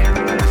our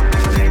families,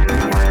 this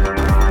is where the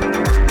party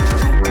is.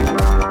 We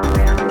found our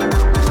families,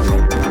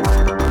 this is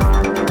where the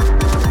party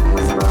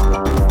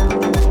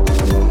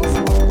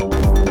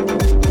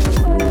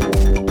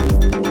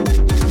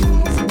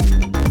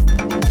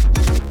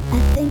I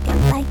think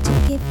I'd like to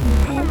give you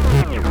head.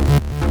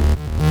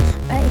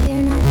 Right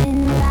here, not in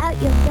or out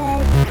your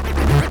bed.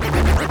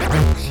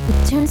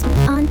 It turns me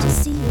on to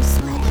see you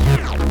sweat.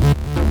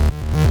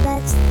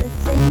 That's the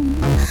thing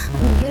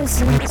I'm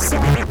using to say.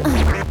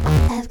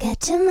 I've got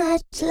too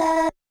much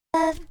love.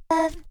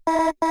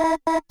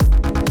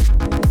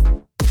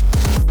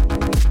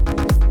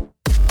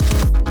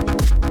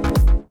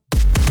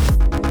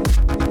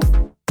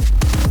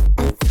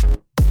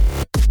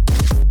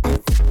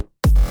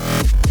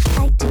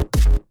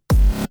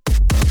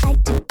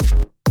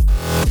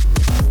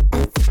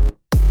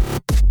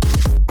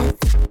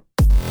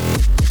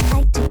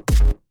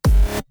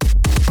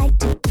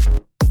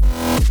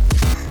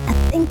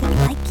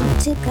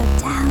 To go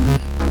down,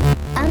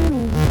 I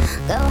mean,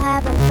 go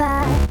have a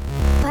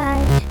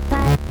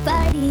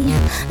party.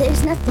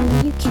 There's nothing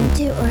you can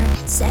do or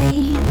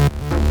say.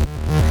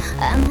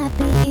 I'm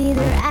happy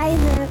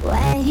either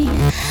way.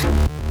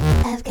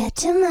 I've got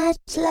too much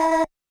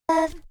love.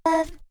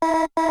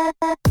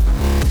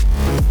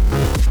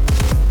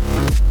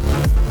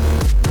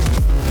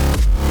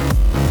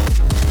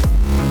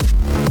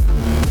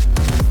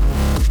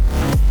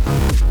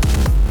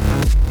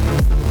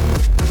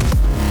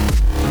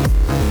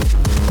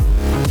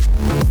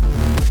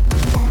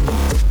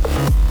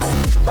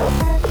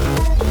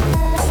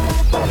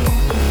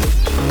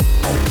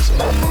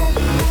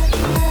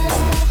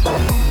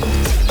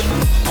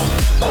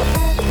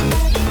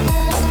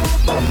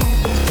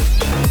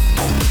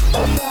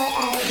 What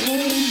I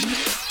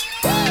need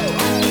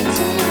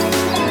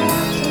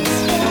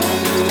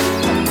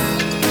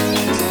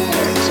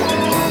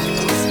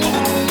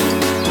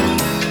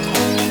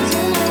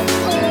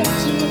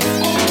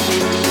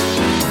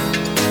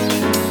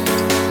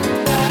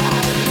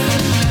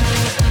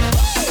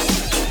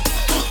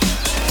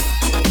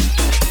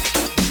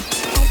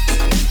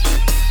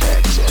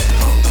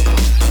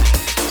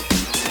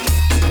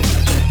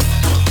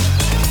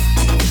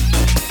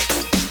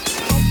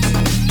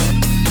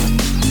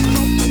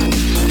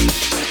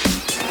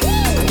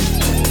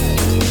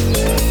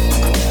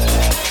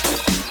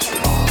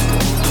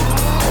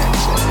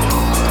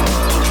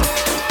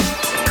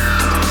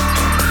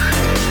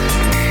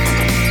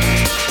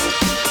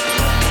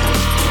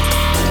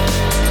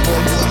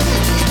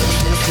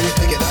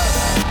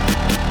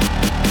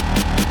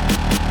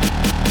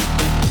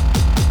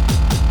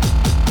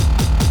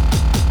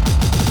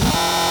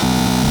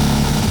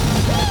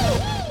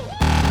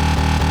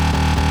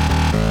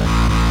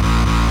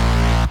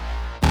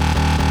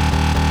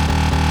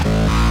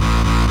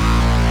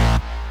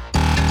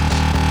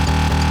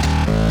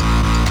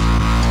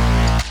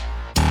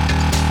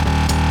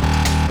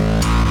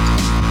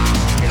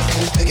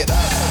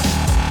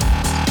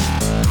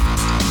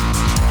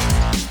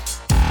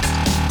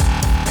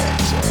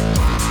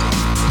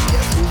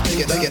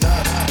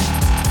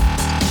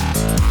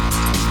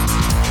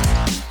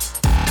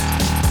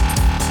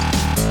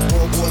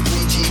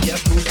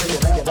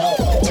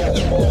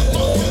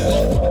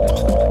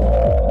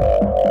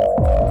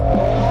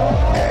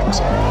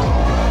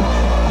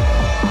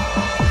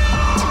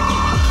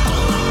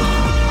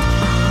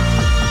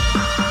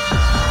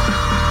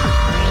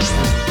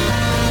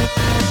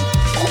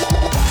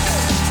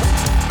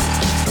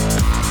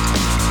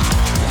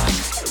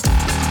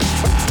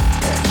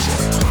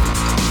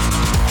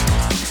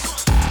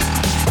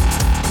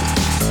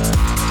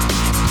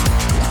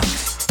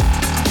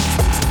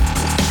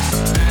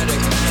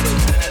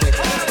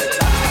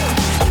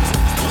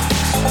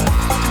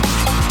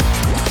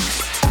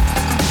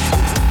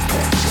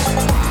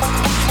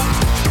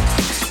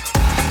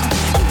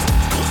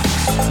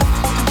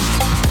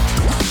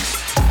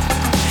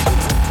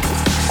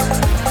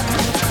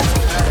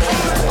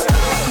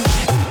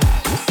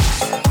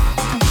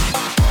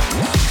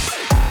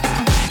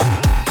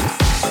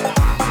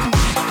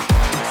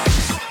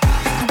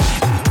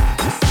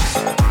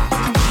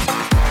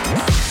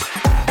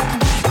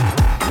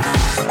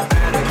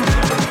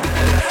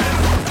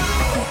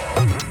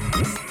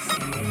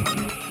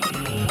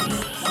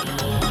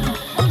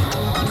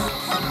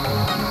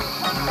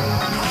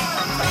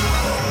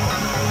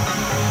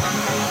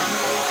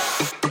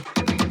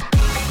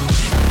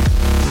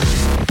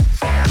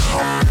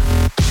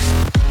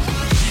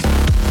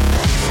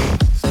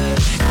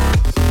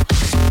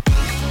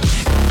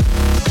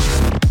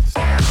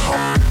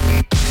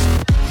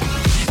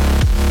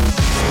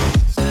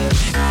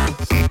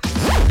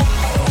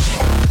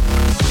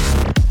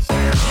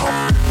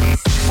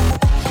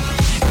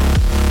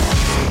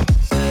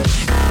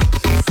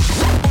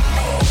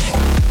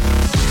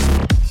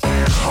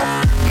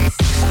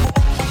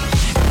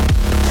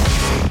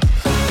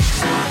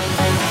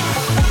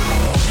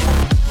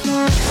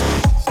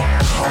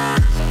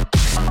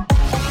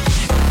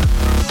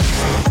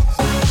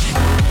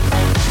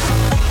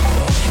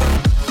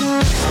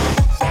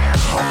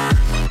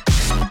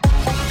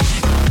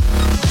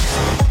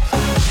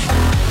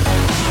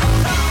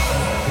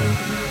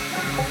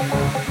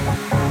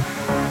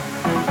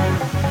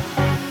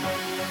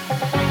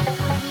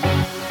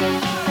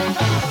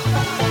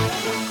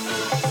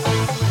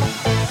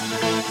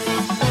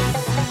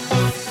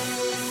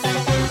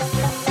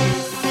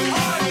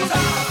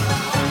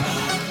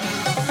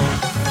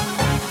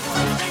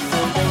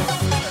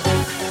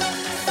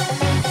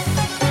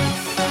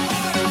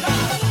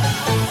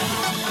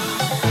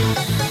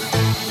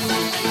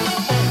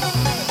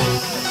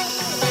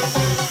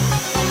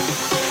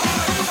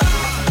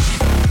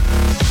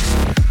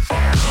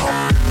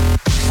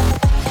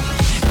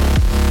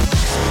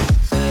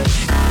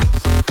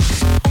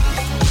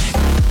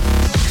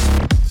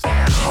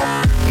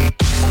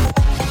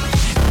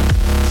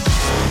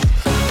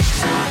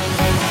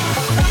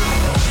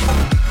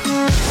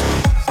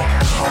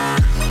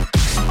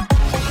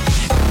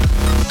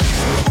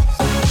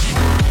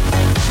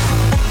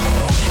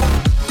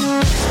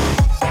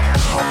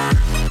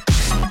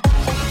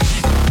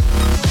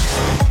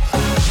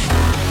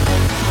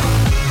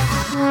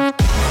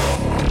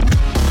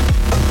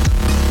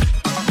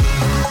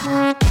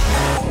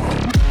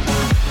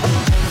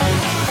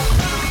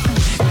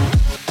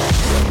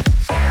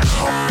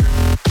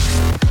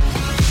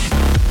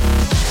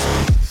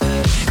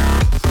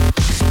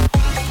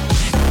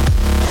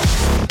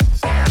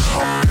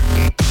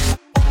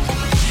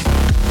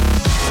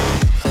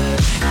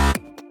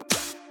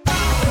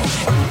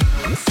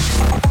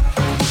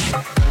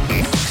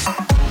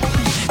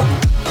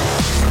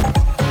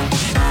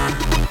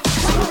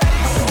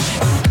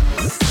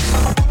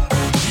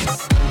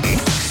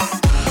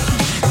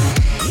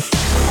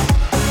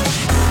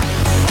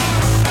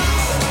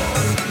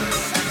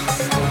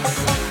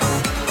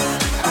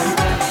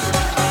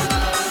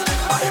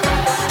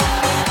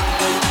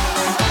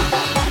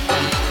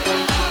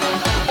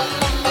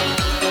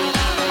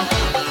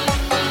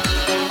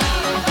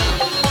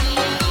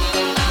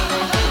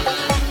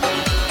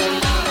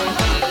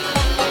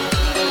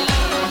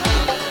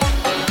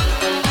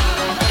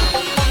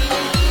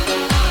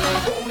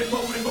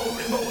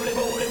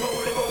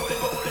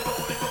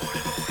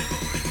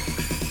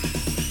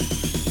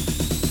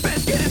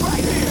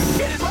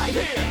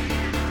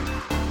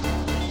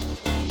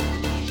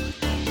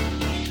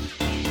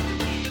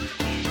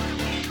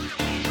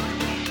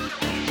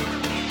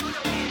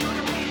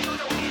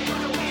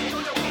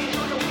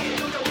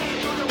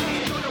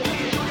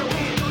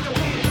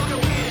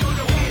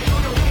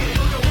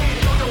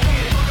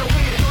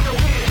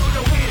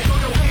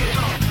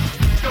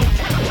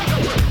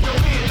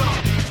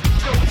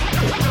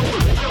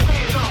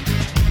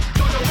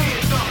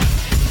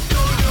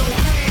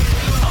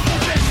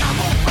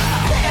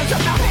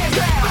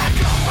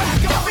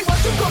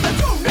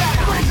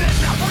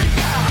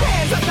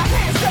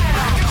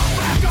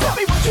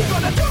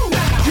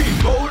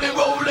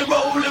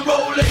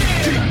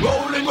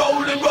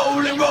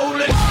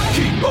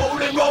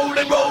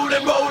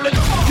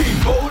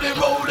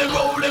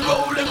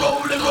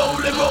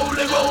roll it, roll